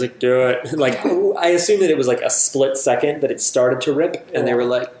off, and he's like, do it. Like, I assume that it was like a split second that it started to rip, and they were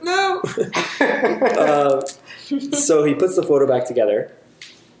like, no. So he puts the photo back together.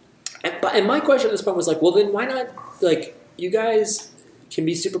 And my question at this point was like, well, then why not, like, you guys can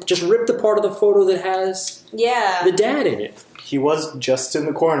be super... Just rip the part of the photo that has the dad in it. He was just in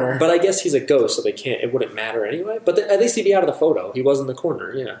the corner. But I guess he's a ghost, so it wouldn't matter anyway. But at least he'd be out of the photo. He was in the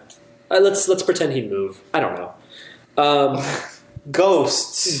corner, yeah. Let's pretend he'd move. I don't know.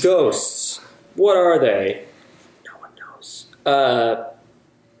 Ghosts. Ghosts. What are they? No one knows.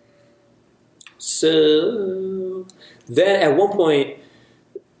 So then at one point,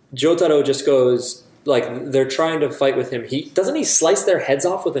 Jotaro just goes, like, they're trying to fight with him. Doesn't he slice their heads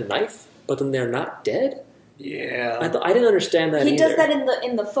off with a knife, but then they're not dead? Yeah. I didn't understand that He either. does that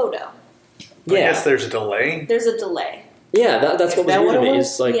in the photo. Yeah. I guess there's a delay. There's a delay. Yeah, that's what was that weird to what it me.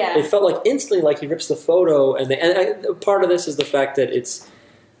 was? Is like Yeah. it felt like instantly like he rips the photo, and part of this is the fact that it's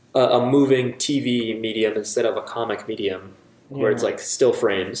a moving TV medium instead of a comic medium, where it's like still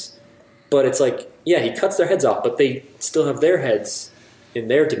frames. But it's like, yeah, he cuts their heads off, but they still have their heads in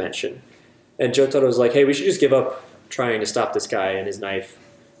their dimension. And Jotaro's like, hey, we should just give up trying to stop this guy and his knife.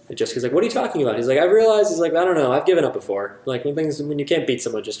 And Jessica's like, what are you talking about? He's like, I realized. He's like, I don't know. I've given up before. Like, when you can't beat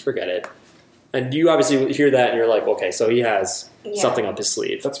someone, just forget it. And you obviously hear that and you're like, okay, so he has something up his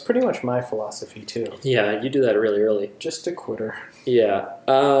sleeve. That's pretty much my philosophy, too. Yeah, you do that really early. Just a quitter. Yeah.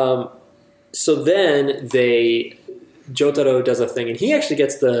 So then Jotaro does a thing, and he actually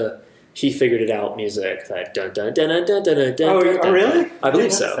gets the he figured it out music. That dun dun dun dun dun dun dun dun. Oh, dun, really? I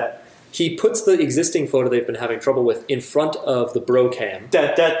believe Didn't so. notice that. He puts the existing photo they've been having trouble with in front of the bro cam.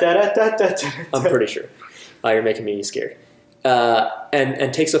 Da, da, da, da, da, da, da. I'm pretty sure. You're making me scared.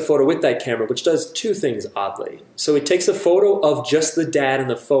 And takes a photo with that camera, which does two things oddly. So it takes a photo of just the dad in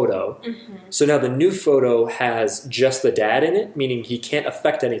the photo. Mm-hmm. So now the new photo has just the dad in it, meaning he can't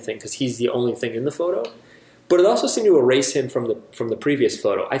affect anything because he's the only thing in the photo. But it also seemed to erase him from the previous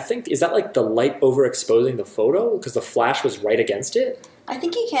photo. I think, is that like the light overexposing the photo because the flash was right against it? I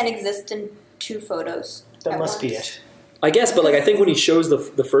think he can't exist in two photos. That at must be once. it. I guess, but like I think when he shows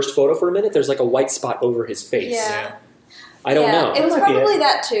the first photo for a minute, there's like a white spot over his face. Yeah. I don't know. It was That might be probably it.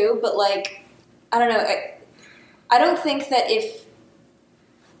 that too, but like, I don't know. I don't think that if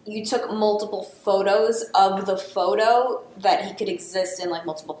you took multiple photos of the photo that he could exist in like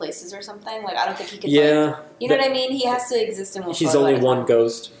multiple places or something. Like I don't think he could. Yeah, like, you know what I mean? He has to exist in one. he's photo only at a one time.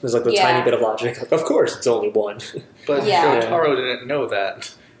 ghost. There's like the Yeah. tiny bit of logic. Like, of course, it's only one. But Yeah. Jotaro didn't know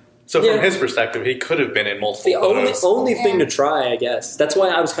that. So Yeah. from his perspective, he could have been in multiple The photos. only thing Yeah. to try, I guess. That's why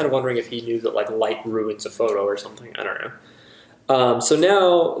I was kind of wondering if he knew that like light ruins a photo or something. I don't know. So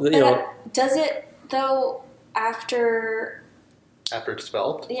now you know. Does it though after? After it's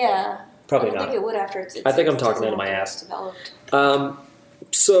developed. Yeah. Probably I don't not. think it would after it's. I think I'm it talking doesn't out of my after ass. it's developed.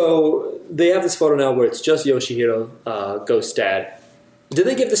 So they have this photo now where it's just Yoshihiro, Ghost Dad. Did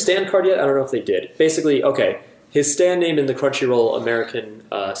they give the stand card yet? I don't know if they did. Basically, okay, his stand name in the Crunchyroll American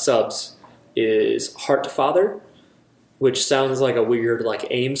subs is Heart Father, which sounds like a weird like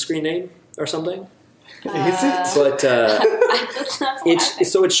AIM screen name or something. Is it? But That's not what I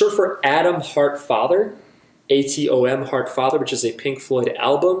think. it's short for Atom Heart Father, ATOM Heart Father, which is a Pink Floyd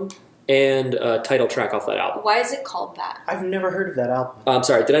album and a title track off that album. Why is it called that? I've never heard of that album. I'm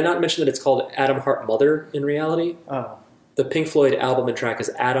sorry, did I not mention that it's called Atom Heart Mother in reality? Oh, The Pink Floyd album and track is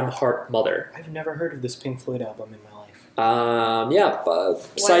Atom Heart Mother. I've never heard of this Pink Floyd album in my life.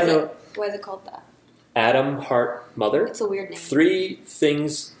 Side note, Why is it called that? Atom Heart Mother. It's a weird name.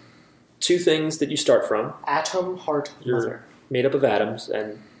 Two things that you start from. Atom Heart You're Mother. made up of atoms,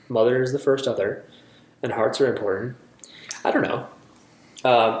 and mother is the first other, and hearts are important. I don't know.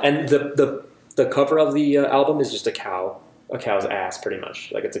 And the cover of the album is just a cow's ass, pretty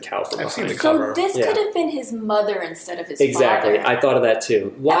much. Like it's a cow from I've seen behind. the So cover. this Yeah. could have been his mother instead of his Exactly. father. I thought of that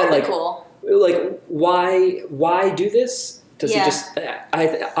too. Why, That would like, be cool. why do this? Does Yeah. he just?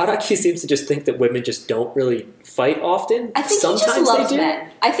 Araki seems to just think that women just don't really fight often. I think Sometimes he just loves they do. men.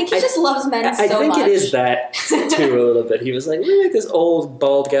 I think he I- just loves men I so think much. it is that too a little bit. He was like, we like this old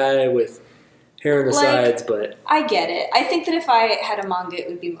bald guy with hair on the Like- sides, but I get it. I think that if I had a manga, it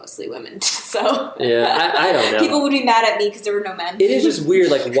would be mostly women. So yeah, I don't know. people would be mad at me because there were no men. It is just weird.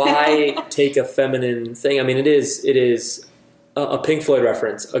 Like, why take a feminine thing? I mean, it is a Pink Floyd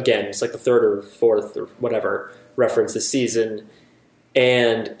reference. Again, it's like the third or fourth or whatever reference this season,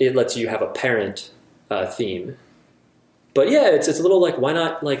 and it lets you have a parent theme. But yeah, it's a little like, why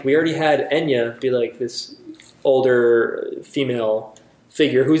not? Like, we already had Enya be like this older female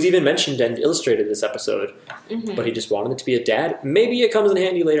figure who's even mentioned and illustrated this episode, Mhm. but he just wanted it to be a dad. Maybe it comes in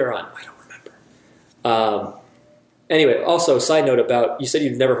handy later on. I don't remember. Anyway, also, side note about, you said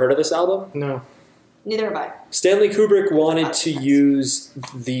you've never heard of this album? No. Neither have I. Stanley Kubrick wanted to use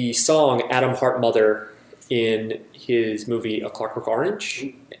the song Atom Heart Mother in his movie A Clockwork Orange,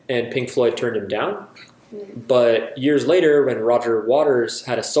 and Pink Floyd turned him down. But years later, when Roger Waters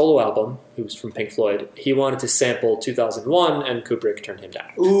had a solo album, who was from Pink Floyd, he wanted to sample 2001, and Kubrick turned him down.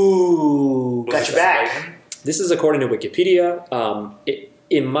 Ooh, Was got it you back. Satan? This is according to Wikipedia.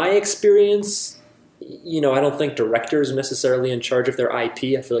 In my experience, I don't think directors are necessarily in charge of their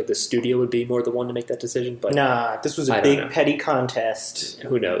IP. I feel like the studio would be more the one to make that decision, but Nah, this was I a don't know. big petty contest.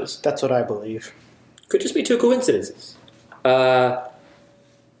 who knows? That's what I believe. Could just be two coincidences.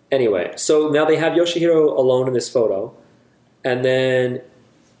 Anyway, so now they have Yoshihiro alone in this photo, and then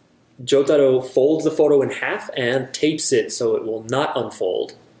Jotaro folds the photo in half and tapes it so it will not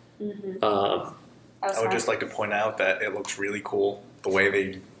unfold. Mm-hmm. I would just like to point out that it looks really cool the way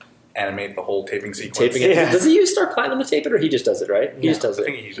they animate the whole taping sequence. Taping it. Yeah. Does he use Star Platinum to tape it, or he just does it, right? He Yeah, just does I it.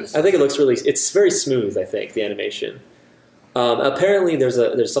 think he just. I think it looks really. It's very smooth. I think the animation. Apparently,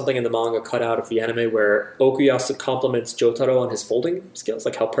 there's something in the manga cut out of the anime where Okuyasu compliments Jotaro on his folding skills,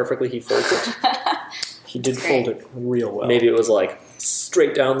 like how perfectly he folds it. He did That's fold great. it real well. Maybe it was like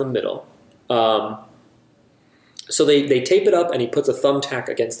straight down the middle. So they tape it up, and he puts a thumbtack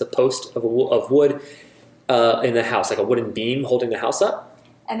against the post of wood in the house, like a wooden beam holding the house up.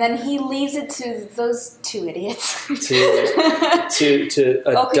 And then he leaves it to those two idiots. to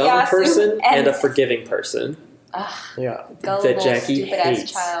a dumb Okuyasu person and a and- forgiving person. Yeah. Gullible, That Jackie stupid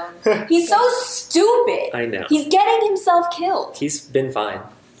hates. ass child. He's so stupid. I know. He's getting himself killed. He's been fine.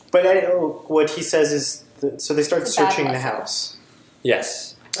 But what he says is, so they start It's a bad searching the lesson. house.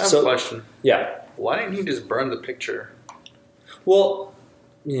 Yes. I have a So question. yeah. Why didn't he just burn the picture? Well,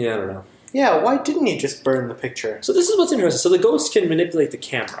 yeah, I don't know. Yeah, why didn't he just burn the picture? So this is what's interesting. So the ghost can manipulate the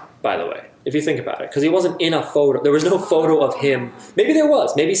camera, by the way, if you think about it, because he wasn't in a photo. There was no photo of him. Maybe there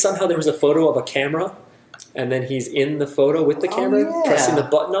was. Maybe somehow there was a photo of a camera, and then he's in the photo with the Oh, camera, yeah. pressing the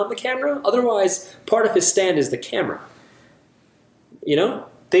button on the camera. Otherwise, part of his stand is the camera. You know?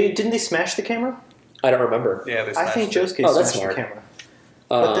 Didn't they smash the camera? I don't remember. Yeah, they I smashed think it. Josuke Oh, that's smashed smart. the camera.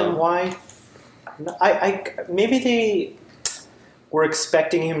 But then Um, why? Maybe they were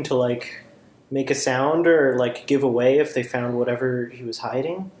expecting him to like make a sound or like give away if they found whatever he was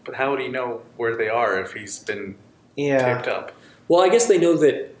hiding. But how would he know where they are if he's been Yeah. taped up? Well, I guess they know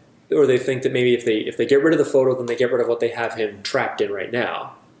that, or they think that maybe if they get rid of the photo, then they get rid of what they have him trapped in right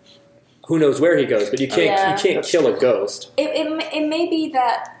now. Who knows where he goes? But you can't That's kill true. a ghost. It may be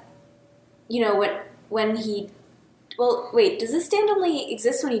that, when he... Well, wait, does this stand only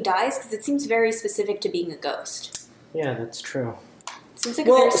exist when he dies? Because it seems very specific to being a ghost. Yeah, that's true. It seems like a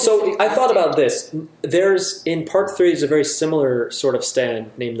Well, very so specific I thought costume. about this. There's in part 3, there's a very similar sort of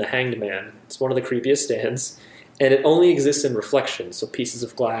stand named the Hanged Man. It's one of the creepiest stands, and it only exists in reflections, so pieces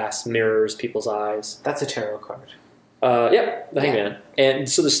of glass, mirrors, people's eyes. That's a tarot card. Yep, the Hangman. And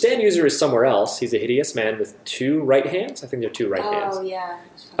so the stand user is somewhere else. He's a hideous man with 2 right hands. I think they're 2 right hands. Oh,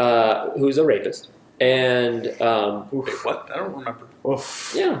 yeah. Who's a rapist. And Wait, what? I don't remember.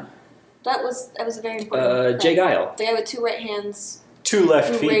 Oof. yeah, That was a very important Jay thing. Guile. The guy with 2 right hands 2 left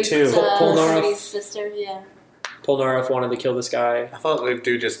who feet raped too. Polnareff. somebody's sister, yeah. Polnareff wanted to kill this guy. I thought the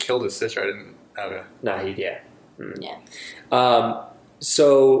dude just killed his sister. I didn't. Okay. Nah, yeah. Yeah.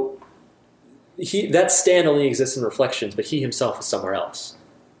 So that stand only exists in reflections, but he himself is somewhere else,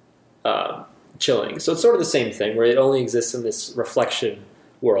 chilling. So it's sort of the same thing, where it only exists in this reflection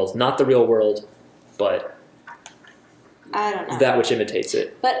world, not the real world, but I don't know. that which imitates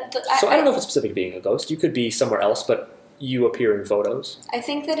it. But So I don't know if it's specific to being a ghost. You could be somewhere else, but you appear in photos. I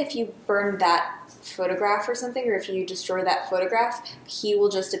think that if you burn that photograph or something, or if you destroy that photograph, he will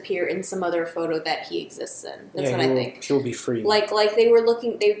just appear in some other photo that he exists in. That's what I think. He'll be free. Like they were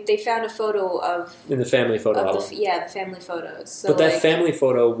looking, they found a photo of In the family photo album. the family photos. So But that like, family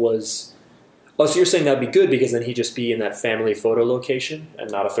photo was... Oh, so you're saying that'd be good because then he'd just be in that family photo location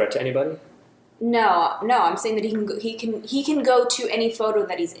and not a threat to anybody? No, I'm saying that he can go to any photo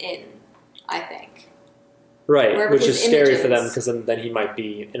that he's in. I think. Right, Wherever which his is scary for them images. because then he might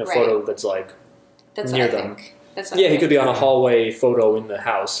be in a Right. photo that's like... That's Near what I them. think. That's what Yeah, I he think. could be on a hallway photo in the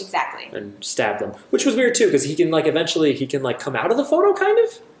house Exactly. and stab them. Which was weird too because he can like eventually he can like come out of the photo kind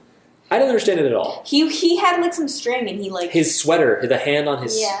of? I didn't understand it at all. He had like some string and he like His sweater, the hand on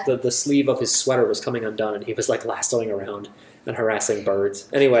his Yeah. the sleeve of his sweater was coming undone and he was like lassoing around and harassing birds.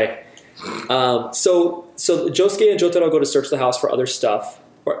 Anyway, so Josuke and Jotaro go to search the house for other stuff.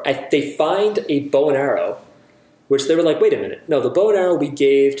 They find a bow and arrow, which they were like, wait a minute, no, the bow and arrow we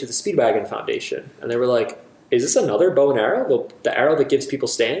gave to the Speedwagon Foundation, and they were like, is this another bow and arrow, the arrow that gives people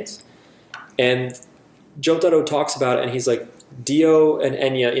stands? And Jotaro talks about it, and he's like, Dio and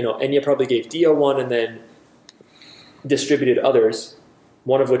Enya, Enya probably gave Dio one and then distributed others,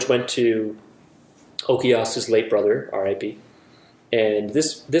 one of which went to Okuyasu's late brother, R.I.P., and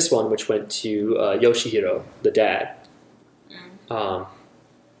this one which went to Yoshihiro, the dad.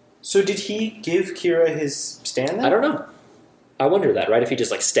 So did he give Kira his stand then? I don't know. I wonder that, right? If he just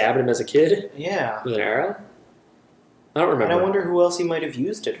like stabbed him as a kid Yeah. with an arrow? I don't remember. And I wonder who else he might have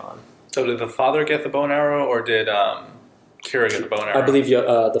used it on. So did the father get the bow and arrow, or did Kira get the bow and arrow? I believe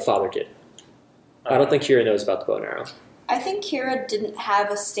the father did. I don't think Kira knows about the bow and arrow. I think Kira didn't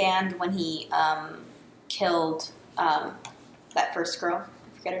have a stand when he killed that first girl.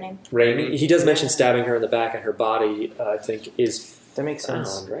 I forget her name. Raimi. He does mention stabbing her in the back, and her body, I think, is That makes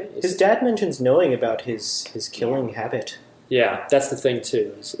sense. found, right? His dad mentions knowing about his killing habit. Yeah, that's the thing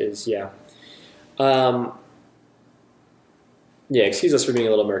too. Is yeah. Yeah, excuse us for being a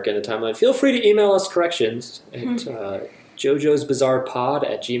little murky in the timeline. Feel free to email us corrections at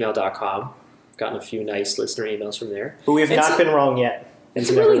jojosbizarrepod@gmail.com. I've gotten a few nice listener emails from there. But we have It's- not been wrong yet. And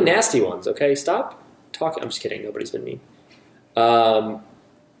some really nasty ones, okay? Stop talking. I'm just kidding. Nobody's been mean.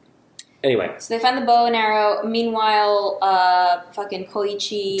 Anyway, So they find the bow and arrow. Meanwhile, fucking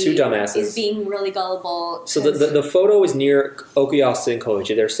Koichi 2 dumbasses. is being really gullible. So the photo is near Okuyasu and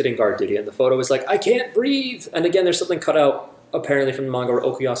Koichi. They're sitting guard duty, and the photo is like, I can't breathe. And again, there's something cut out, apparently, from the manga where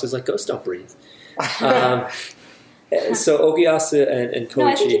Okuyasu is like, ghosts don't breathe. So Okuyasu and Koichi... No,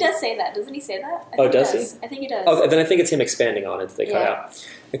 I think he does say that. Doesn't he say that? I think does he? he? I think he does. Oh, then I think it's him expanding on it that they cut Yeah. out.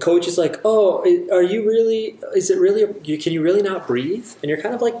 And Koichi's like, oh, are you really... Is it really... Can you really not breathe? And you're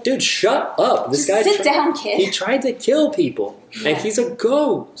kind of like, dude, shut up. This Just guy sit down, kid. He tried to kill people. Yeah. And he's a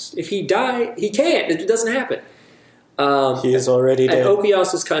ghost. If he died, he can't. It doesn't happen. He is already And dead.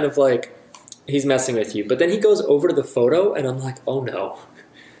 Okuyasu's kind of like, he's messing with you. But then he goes over to the photo, and I'm like, oh no,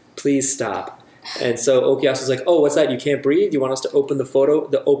 please stop. And so Okuyasu's like, oh, what's that? You can't breathe? You want us to open the photo,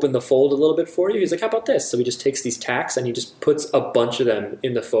 open the fold a little bit for you? He's like, how about this? So he just takes these tacks, and he just puts a bunch of them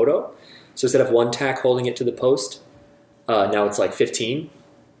in the photo. So instead of one tack holding it to the post, now it's like 15.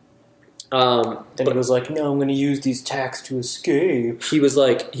 Then he was like, no, I'm going to use these tacks to escape. He's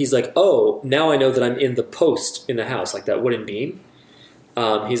like, oh, now I know that I'm in the post in the house, like that wooden beam.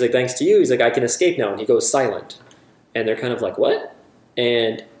 He's like, thanks to you. He's like, I can escape now. And he goes silent. And they're kind of like, what?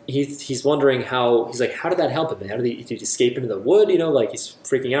 And he's wondering how, he's like, how did that help him? Man? How did he escape into the wood? You know, like he's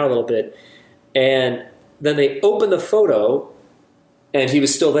freaking out a little bit. And then they open the photo and he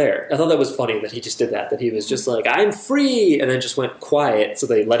was still there. I thought that was funny that he just did that he was just like, I'm free, and then just went quiet, so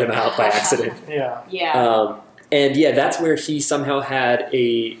they let him out by accident. Yeah. Yeah. And yeah, that's where he somehow had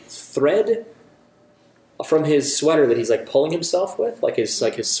a thread from his sweater that he's like pulling himself with, like his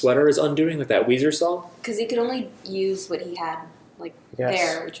sweater is undoing, like that Weezer song. Because he could only use what he had, like, Yes.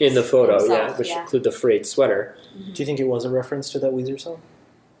 there. Which In the was photo, himself, yeah, which include the frayed sweater. Do you think it was a reference to that Weezer song?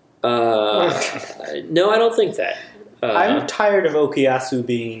 No, I don't think that. I'm tired of Okuyasu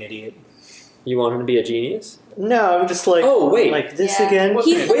being an idiot. You want him to be a genius? No, I'm just like, Oh, wait. like this Yeah. again.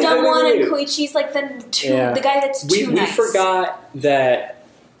 He's the Wait, dumb wait, one, wait, and wait. Koichi's like the Yeah. the guy that's too We nice. forgot that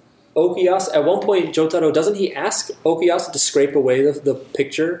Okuyasu, at one point, Jotaro, doesn't he ask Okuyasu to scrape away the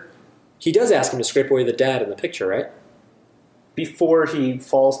picture? He does ask him to scrape away the dad in the picture, right? Before he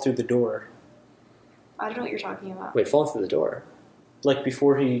falls through the door, I don't know what you're talking about. Wait, falling through the door. like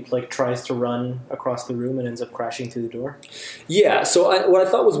before he like tries to run across the room and ends up crashing through the door. Yeah, so what I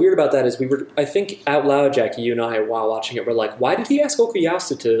thought was weird about that is I think out loud, Jackie, you and I, while watching it, were like, why did he ask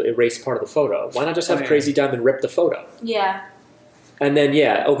Okuyasu to erase part of the photo? Why not just have Oh, yeah. Crazy Diamond rip the photo? Yeah. And then,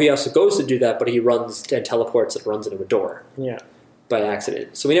 yeah, Okuyasu goes to do that, but he runs and teleports and runs into a door Yeah. by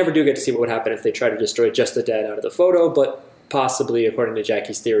accident. So we never do get to see what would happen if they try to destroy just the dad out of the photo, but possibly, according to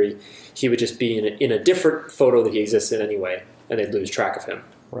Jackie's theory, he would just be in a different photo that he exists in anyway, and they'd lose track of him.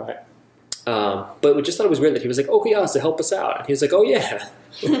 Right. But we just thought it was weird that he was like, Okuyasu, help us out. And he was like, oh yeah,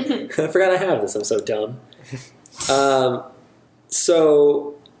 I forgot I have this, I'm so dumb.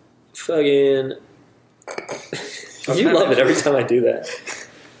 So, fucking... You love it every time I do that.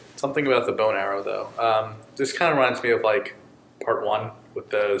 Something about the bone arrow, though. This kind of reminds me of, like, part 1 with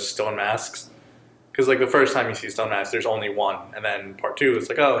the stone masks. Because, like, the first time you see stone masks, there's only one. And then part 2, it's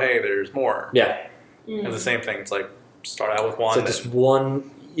like, oh, hey, there's more. Yeah. Mm. And the same thing. It's like, start out with It's one.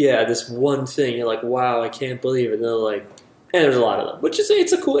 like this one thing. You're like, wow, I can't believe it. And they're like, and there's a lot of them, which is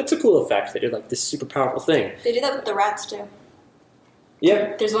it's a cool effect. They do like this super powerful thing. They do that with the rats too.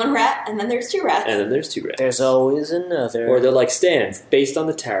 Yeah. There's one rat, and then there's two rats. And then there's two rats. There's always another. Or they're like stands based on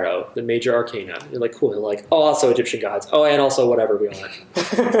the tarot, the major arcana. You're like, cool. They're like, oh, also Egyptian gods. Oh, and also whatever we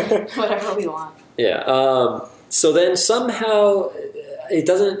want. Whatever we want. Yeah. So then somehow it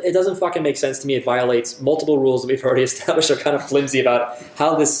doesn't fucking make sense to me. It violates multiple rules that we've already established are kind of flimsy about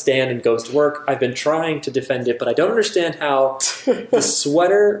how this stand and ghost work. I've been trying to defend it, but I don't understand how the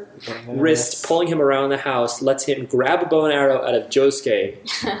sweater wrist pulling him around the house lets him grab a bow and arrow out of Josuke,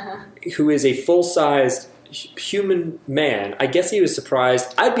 who is a full-sized human man. I guess he was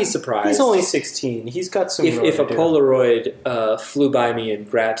surprised. I'd be surprised. He's only 16. He's got some. if a Polaroid flew by me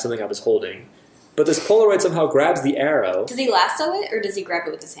and grabbed something I was holding. But this Polaroid somehow grabs the arrow. Does he lasso it, or does he grab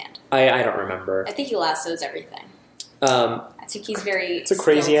it with his hand? I don't remember. I think he lassos everything. Um, I think he's very. It's a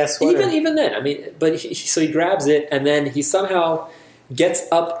crazy ass sweater. even then, I mean, but so he grabs it, and then he somehow gets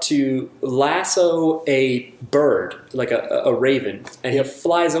up to lasso a bird, like a raven, and he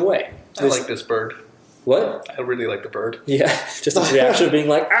flies away. I like this bird. What? I really like the bird. Yeah, just his reaction of being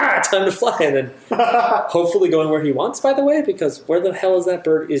like, time to fly, and then hopefully going where he wants, by the way, because where the hell is that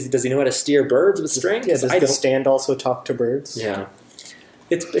bird? Does he know how to steer birds with string? Yeah, does I the don't. stand also talk to birds? Yeah.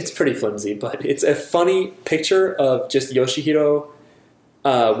 It's pretty flimsy, but it's a funny picture of just Yoshihiro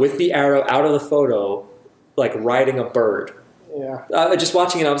with the arrow out of the photo, like riding a bird. Yeah. Just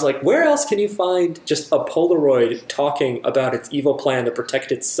watching it, I was like, where else can you find just a Polaroid talking about its evil plan to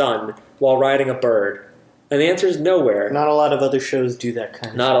protect its son while riding a bird? And the answer is nowhere. Not a lot of other shows do that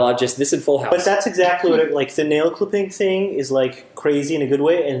kind of Not a lot, just this in Full House. But that's exactly what it, like the nail clipping thing is like crazy in a good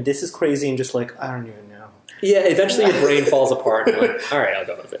way, and this is crazy and just like I don't even know. Yeah, eventually your brain falls apart and you're like, all right, I'll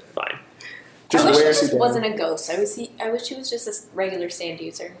go with it. Fine. Just I wish wears he you just down. wasn't a ghost. I wish he was just a regular sand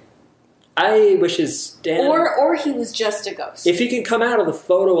user, I wish his stand... or he was just a ghost. If he can come out of the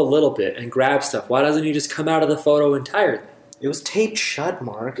photo a little bit and grab stuff, why doesn't he just come out of the photo entirely? It was taped shut,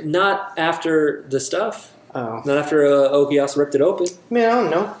 Mark. Not after the stuff. Oh, Not after Okuyasu ripped it open. I mean, I don't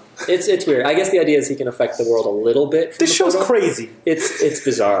know. It's weird. I guess the idea is he can affect the world a little bit. From This the show's photo. crazy. It's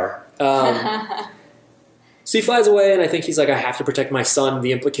bizarre. So he flies away, and I think he's like, I have to protect my son.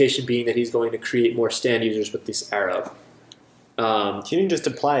 The implication being that he's going to create more stand users with this arrow. He didn't just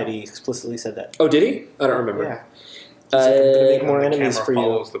imply it; he explicitly said that. Oh, did he? I don't remember. Yeah. He's like, I'm gonna make more The enemies camera for you.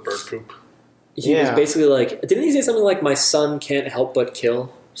 follows the bird poop. He was Yeah. basically like, didn't he say something like, my son can't help but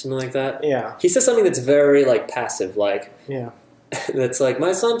kill? Something like that? Yeah, He says something that's very like passive, like, yeah. that's like,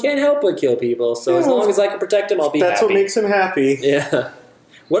 my son can't help but kill people, so as Yeah. long as I can protect him, I'll be That's happy. what makes him happy. Yeah.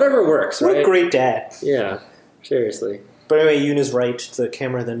 Whatever works, What right? a great dad. Yeah, seriously. But anyway, Yuna's right. The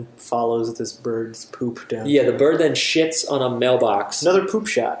camera then follows this bird's poop down. Yeah, the bird then shits on a mailbox, Another poop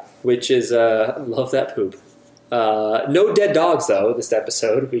shot. which is love that poop. No dead dogs though. This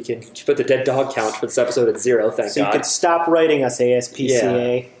episode, we can put the dead dog count for this episode at 0. Thank So you God. could stop writing us,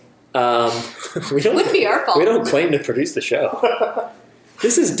 ASPCA. We don't. Would be our fault. We don't claim to produce the show.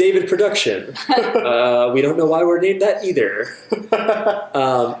 This is David Production. We don't know why we're named that either.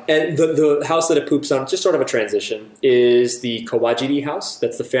 And the house that it poops on, just sort of a transition, is the Kawajiri house.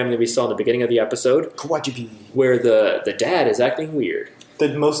 That's the family we saw in the beginning of the episode, Kawajibi. where the dad is acting weird.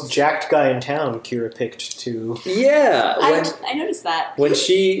 The most jacked guy in town, Kira picked to... Yeah, I noticed that. when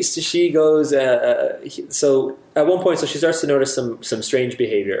she goes, so at one point, so she starts to notice some strange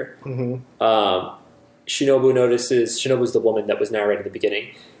behavior. Mm-hmm. Shinobu's the woman that was narrated at the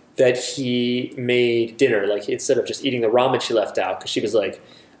beginning, that he made dinner, like instead of just eating the ramen she left out, because she was like,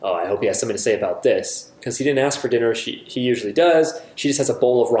 oh, I hope he has something to say about this, because he didn't ask for dinner. He usually does. She just has a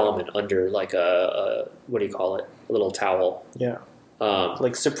bowl of ramen under like a what do you call it, a little towel. Yeah. Um,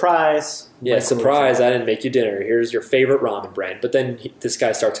 Like, surprise. yeah, surprise, I didn't make you dinner. Here's your favorite ramen brand. But then this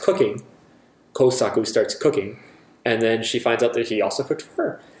guy starts cooking. Kosaku starts cooking. And then she finds out that he also cooked for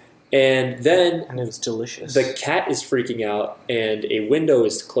her. And then And it was delicious. the cat is freaking out, and a window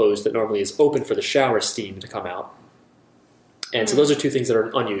is closed that normally is open for the shower steam to come out. And so those are two things that are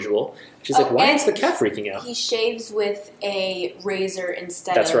unusual. She's like, why and is the cat freaking out? He shaves with a razor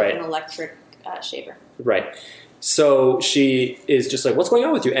instead That's of right. an electric shaver. Right. So she is just like, what's going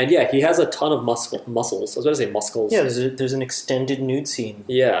on with you? And yeah, he has a ton of muscles. I was about to say muscles. yeah, there's an extended nude scene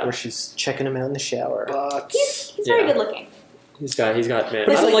Yeah. where she's checking him out in the shower. But He's yeah. very good looking. He's got man.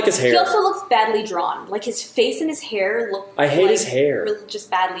 But I don't like his hair. He also looks badly drawn. Like his face and his hair look. I hate his hair. Really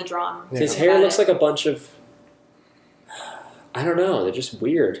just badly drawn. Yeah. His hair looks like a bunch of, I don't know, they're just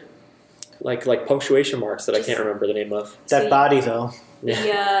weird. Like punctuation marks that I can't remember the name of. That See, body, though.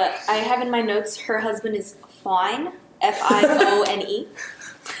 Yeah. I have in my notes. Her husband is Fine. Fione.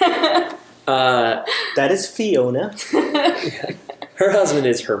 That is Fiona. Her husband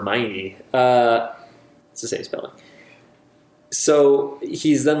is Hermione. It's the same spelling. So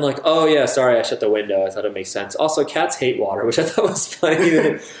he's then like, oh yeah, sorry, I shut the window. I thought it makes sense. Also, cats hate water, which I thought was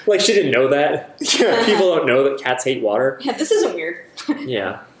funny. Like, she didn't know that. People don't know that cats hate water. Yeah, this isn't weird.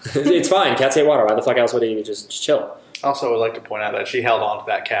 Yeah. It's fine. Cats hate water. Why the fuck else would he just chill? Also, I would like to point out that she held on to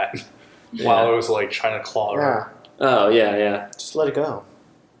that cat while it was like trying to claw her. Yeah, Oh, yeah. just let it go.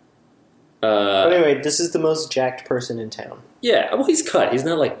 But anyway, this is the most jacked person in town. Yeah, well, he's cut. He's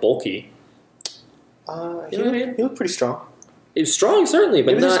not, like, bulky. He, You know what I looked, mean? he looked pretty strong. He's strong, certainly,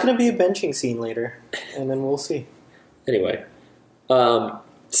 but Maybe there's not... going to be a benching scene later, and then we'll see. Anyway.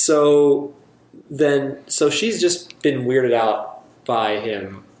 So she's just been weirded out by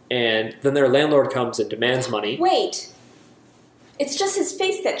him, and then their landlord comes and demands money. Wait. It's just his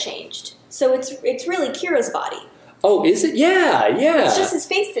face that changed. So it's really Kira's body. Oh, is it? Yeah. It's just his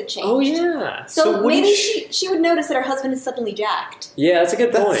face that changed. Oh, yeah. So wouldn't maybe she would notice that her husband is suddenly jacked. Yeah, that's a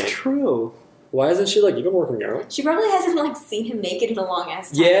good That's point. true. Why isn't she like, you've been working out? She probably hasn't like seen him naked in a long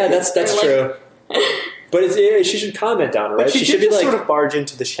ass time. Yeah, that's Or, like, true. But she should comment down, right? But she should did be just like, sort of barge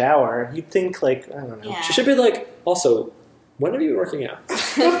into the shower. You'd think, like, I don't know. Yeah. she should be like, also, when have you been working out?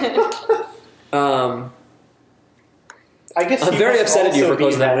 I guess I'm he very must upset at you also for be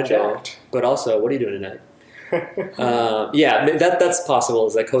closing that that window. jacked. But also, what are you doing tonight? Yeah, that's possible.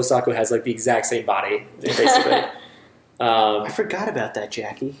 Is that Kosaku has like the exact same body, basically. I forgot about that,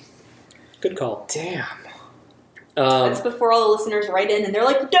 Jackie. Good call. Damn. That's before all the listeners write in and they're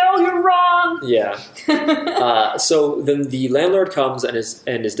like, no, you're wrong. Yeah. So then the landlord comes and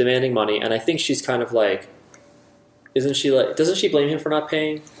is demanding money, and I think she's kind of like, doesn't she blame him for not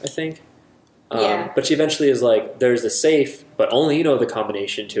paying? I think. Yeah. But she eventually is like, there's the safe, but only you know the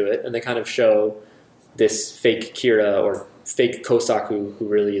combination to it, and they kind of show this fake Kira or fake Kosaku, who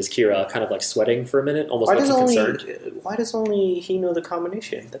really is Kira, kind of like sweating for a minute, almost Why looking concerned. why does only he know the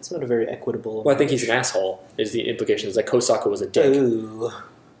combination? That's not a very equitable... Well, I think he's an asshole. Is the implication is that Kosaku was a dick. Ooh.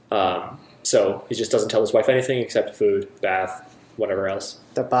 So he just doesn't tell his wife anything except food, bath, whatever else.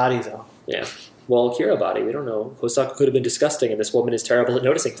 That body, though. Yeah. Well, Kira body, we don't know. Kosaku could have been disgusting, and this woman is terrible at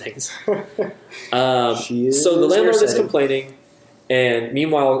noticing things. She is So the landlord is hair-setting. complaining, and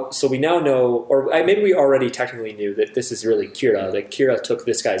meanwhile, so we now know, or maybe we already technically knew that this is really Kira, that Kira took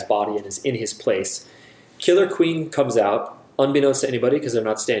this guy's body and is in his place. Killer Queen comes out, unbeknownst to anybody because they're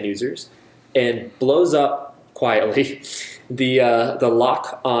not stand users, and blows up quietly the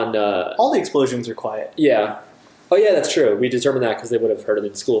lock on... All the explosions are quiet. Yeah. Oh, yeah, that's true. We determined that because they would have heard it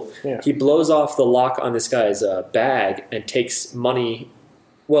in school. Yeah. He blows off the lock on this guy's bag and takes money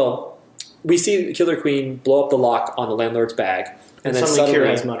well, we see Killer Queen blow up the lock on the landlord's bag, and then suddenly Kira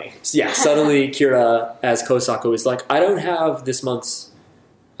has money. Yeah, suddenly Kira, as Kosaku, is like, I don't have this month's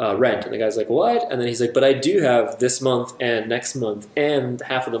rent. And the guy's like, what? And then he's like, but I do have this month and next month and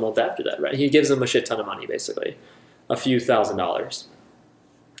half of the month after that, right? He gives him a shit ton of money, basically. A few $1,000s.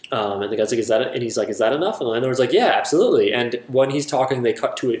 And the guy's like, is that? And he's like, is that enough? And the landlord's like, yeah, absolutely. And when he's talking, they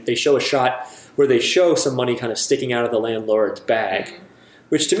cut to it. They show a shot where they show some money kind of sticking out of the landlord's bag,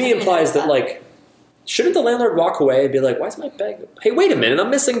 which to me implies that, like, shouldn't the landlord walk away and be like, why is my bag? Hey, wait a minute, I'm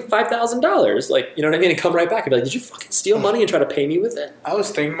missing $5,000. Like, you know what I mean? And come right back and be like, did you fucking steal money and try to pay me with it? I was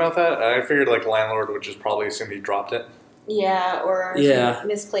thinking about that. And I figured like the landlord would just probably assume he dropped it. Yeah, or Yeah. he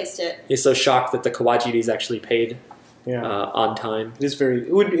misplaced it. He's so shocked that the Kawajiris actually paid Yeah. on time. It is very.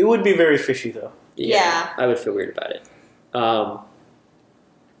 It would be very fishy though. Yeah. I would feel weird about it.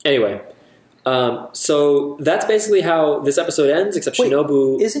 Anyway, so that's basically how this episode ends, except Wait,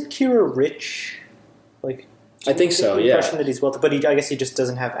 Shinobu... Isn't Kira rich? Like, I think so, the yeah. impression that he's wealthy, but I guess he just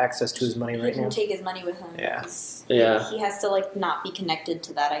doesn't have access to his money He right can now. take his money with him. Yeah. Yeah. He has to like not be connected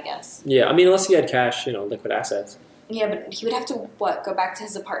to that, I guess. Yeah, I mean, unless he had cash, liquid assets. Yeah, but he would have to go back to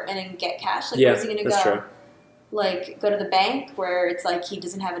his apartment and get cash. Like, Yeah, where's he gonna that's go? true. Like, go to the bank where it's like he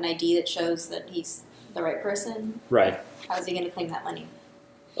doesn't have an ID that shows that he's the right person. Right. How is he gonna claim that money?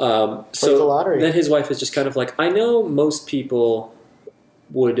 the So lottery. then his wife is just kind of like, I know most people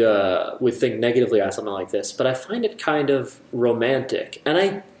would think negatively on something like this, but I find it kind of romantic. And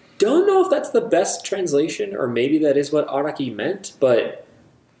I don't know if that's the best translation, or maybe that is what Araki meant, but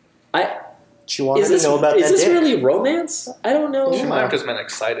She wanted is this, to know about is that this dick. really romance? I don't know. She might have just been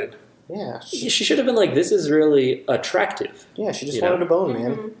excited. Yeah. She should have been like, this is really attractive Yeah, she just You know? wanted a bone,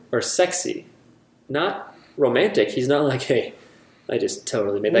 man. Mhm. or sexy, not romantic. He's not like, hey, I just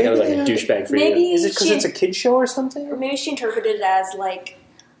totally made that guy look like a Maybe- douchebag for maybe- you. Is it because She- it's a kid show or something? Or maybe she interpreted it as like,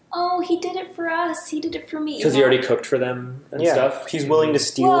 oh, he did it for us. He did it for me. Because he already cooked for them and Yeah, stuff. he's willing to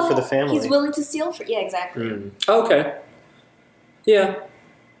steal for the family. He's willing to steal for. Yeah, exactly. Mm. Okay. Yeah,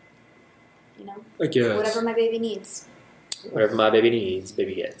 You know, I guess. whatever my baby needs. Whatever my baby needs,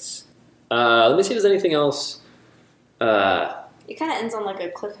 baby gets. Let me see if there's anything else. It kind of ends on like a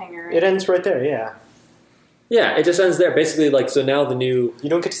cliffhanger. Right? It ends right there, yeah. Yeah, it just ends there. Basically, like, so now the new You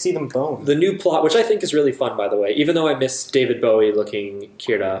don't get to see them bone. plot, which I think is really fun, by the way, even though I miss David Bowie looking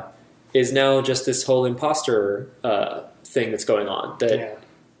Kira, is now just this whole imposter thing that's going on. That Yeah.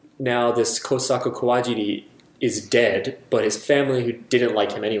 now this Kosaku Kawajiri is dead, but his family, who didn't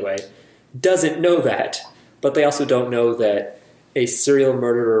like him anyway, doesn't know that. But they also don't know that a serial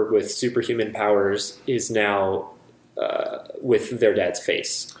murderer with superhuman powers is now with their dad's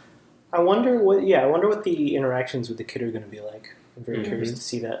face. I wonder what the interactions with the kid are going to be like. I'm very curious to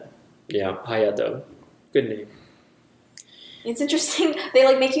see that. Yeah, Hayato. Good name. It's interesting. They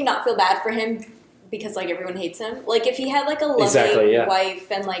like make you not feel bad for him because like everyone hates him. Like if he had like a loving Exactly, yeah. wife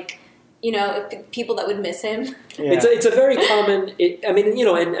and like if people that would miss him. Yeah. It's a very common.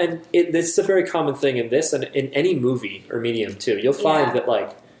 It's a very common thing in this and in any movie or medium too. You'll find Yeah. that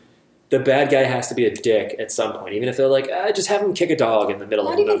like the bad guy has to be a dick at some point, even if they're like, just have him kick a dog in the middle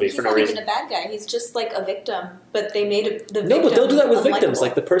Not of the even movie he's for no not reason. even a bad guy. He's just like a victim. But they made the victim. No, but they'll do that with victims. unlikable.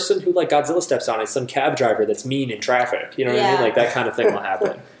 Like the person who like Godzilla steps on is some cab driver that's mean in traffic. You know what I mean? Yeah. Like that kind of thing will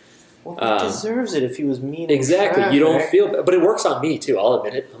happen. Well, he deserves it if he was mean. in Exactly. You don't traffic. feel, but it works on me too. I'll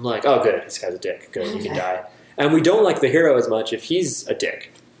admit it. I'm like, oh, good, this guy's a dick. Good, he can die. And we don't like the hero as much if he's a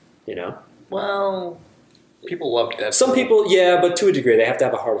dick. You know, Well, people love Deadpool. some people, yeah, but to a degree, they have to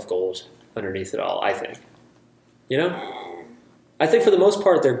have a heart of gold underneath it all. I think. You know, I think for the most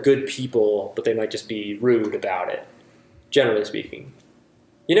part they're good people, but they might just be rude about it. Generally speaking,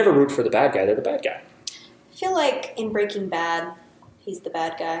 you never root for the bad guy. They're the bad guy. I feel like in Breaking Bad, he's the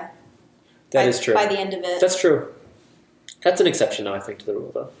bad guy. That is true. By the end of it. That's true. That's an exception, though, I think, to the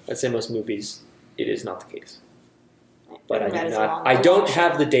rule, though. I'd say most movies, it is not the case. But Breaking Bad is a long- I a don't long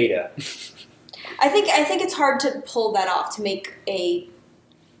have shot. the data. I think it's hard to pull that off to make a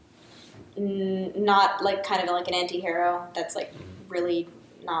not like kind of like an anti-hero that's like really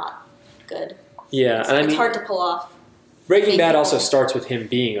not good. Yeah, and I It's mean, hard to pull off. Breaking Bad people- also starts with him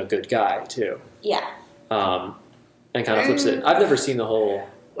being a good guy, too. Yeah. And kind of flips it. I've never seen the whole...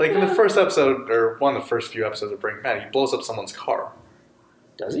 Like in the first episode, or one of the first few episodes of Breaking Bad, he blows up someone's car.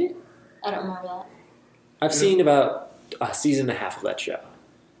 Does he? I don't remember that. I've seen about a season and a half of that show.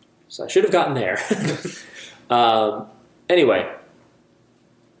 So I should have gotten there. Anyway,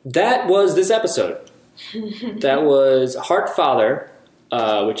 that was this episode. That was Heart Father,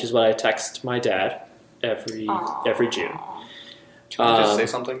 which is what I text my dad every June. Can I just say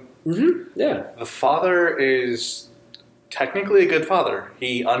something? Yeah. The father is technically a good father.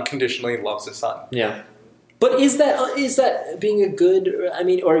 He unconditionally loves his son. Yeah. But is that being a good? I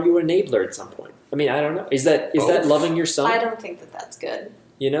mean, or are you an enabler at some point? I mean, I don't know. Is that Both. loving your son? I don't think that that's good.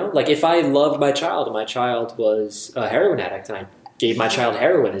 You know, like if I loved my child and my child was a heroin addict and I gave my child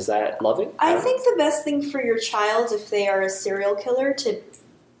heroin, is that loving? I don't think the best thing for your child, if they are a serial killer, to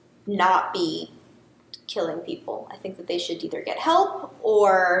not be killing people. I think that they should either get help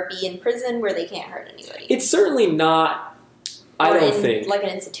or be in prison where they can't hurt anybody. It's certainly not. I Or don't in, think like an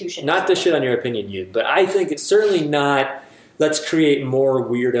institution. not to shit on your opinion, you, but I think it's certainly not. Let's create more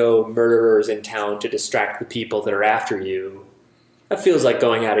weirdo murderers in town to distract the people that are after you. That feels like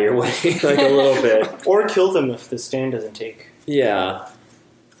going out of your way, like a little bit. Or kill them if the stand doesn't take. Yeah.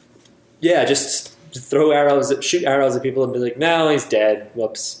 Yeah, just throw arrows, shoot arrows at people and be like, no, he's dead.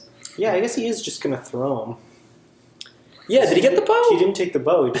 Whoops. Yeah, I guess he is just going to throw them. Yeah, did he get the bow? He didn't take the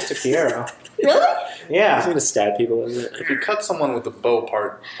bow, he just took the arrow. Really? He's Yeah. going to stab people with it. If you cut someone with the bow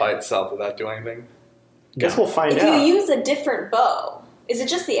part by itself, would that do anything? Guess we'll find If out. you use a different bow, is it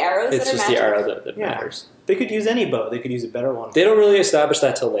just the arrows It's that are just magic? the arrow that Yeah. matters. They could use any bow. They could use a better one. They don't really establish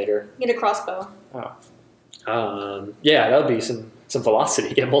that till later. Get a crossbow. Yeah, that would be some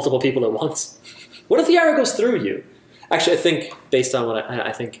velocity. Get multiple people at once. What if the arrow goes through you? Actually, I think based on what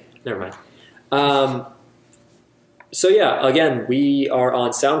I think, never mind. So yeah, again, we are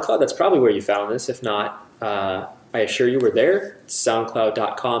on SoundCloud. That's probably where you found this. If not, I assure you we're there. It's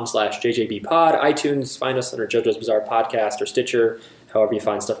soundcloud.com/JJBpod. iTunes, find us under JoJo's Bizarre Podcast or Stitcher, however you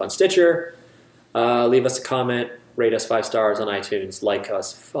find stuff on Stitcher. Leave us a comment. Rate us 5 stars on iTunes. Like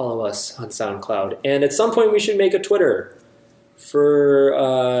us. Follow us on SoundCloud. And at some point we should make a Twitter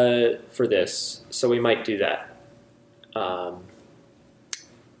for this. So we might do that.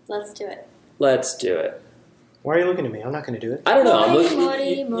 Let's do it. Let's do it. Why are you looking at me? I'm not going to do it. I don't know. Morty,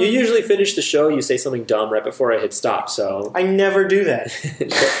 You Morty. usually finish the show, you say something dumb right before I hit stop, so... I never do that.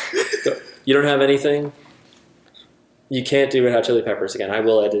 You don't have anything? You can't do Red Hot Chili Peppers again. I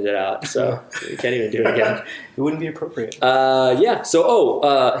will edit it out, so you can't even do it again. It wouldn't be appropriate. Yeah,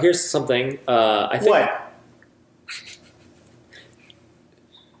 so, here's something. I think... What?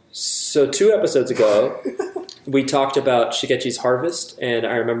 So 2 episodes ago, we talked about Shigechi's harvest, and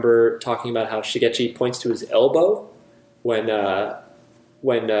I remember talking about how Shigechi points to his elbow when Josuke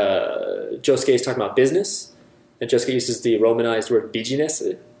is talking about business, and Josuke uses the romanized word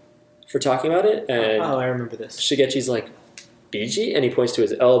bijiness for talking about it, and Oh, I remember this. Shigechi's like, Biji? And he points to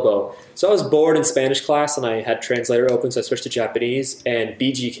his elbow. So I was bored in Spanish class, and I had translator open, so I switched to Japanese, and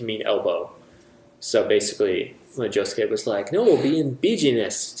Biji can mean elbow. So basically, when Josuke was like, no, we'll be in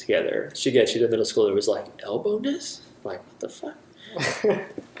Bijiness together, Shigechi, the middle schooler, was like, elbowness? Like, what the fuck?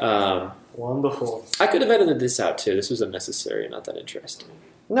 Wonderful. I could have edited this out, too. This was unnecessary, not that interesting.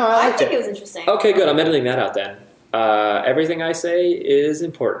 No, I I liked think it. it was interesting. Okay, good. I'm editing that out then. Everything I say is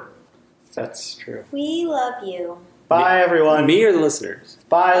important. That's true. We love you. Bye, everyone. Me or the listeners?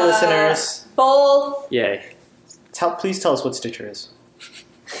 Bye, listeners. Both. Yay. Please tell us what Stitcher is.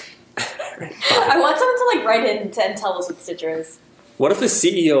 I want someone to like write in and tell us what Stitcher is. What if the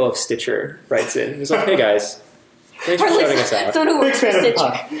CEO of Stitcher writes in? He's like, hey guys, thanks for shouting us out. Someone who Big works for fan of the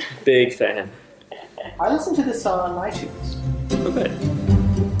Stitcher. pod. Big fan. I listened to this on iTunes. Oh, good.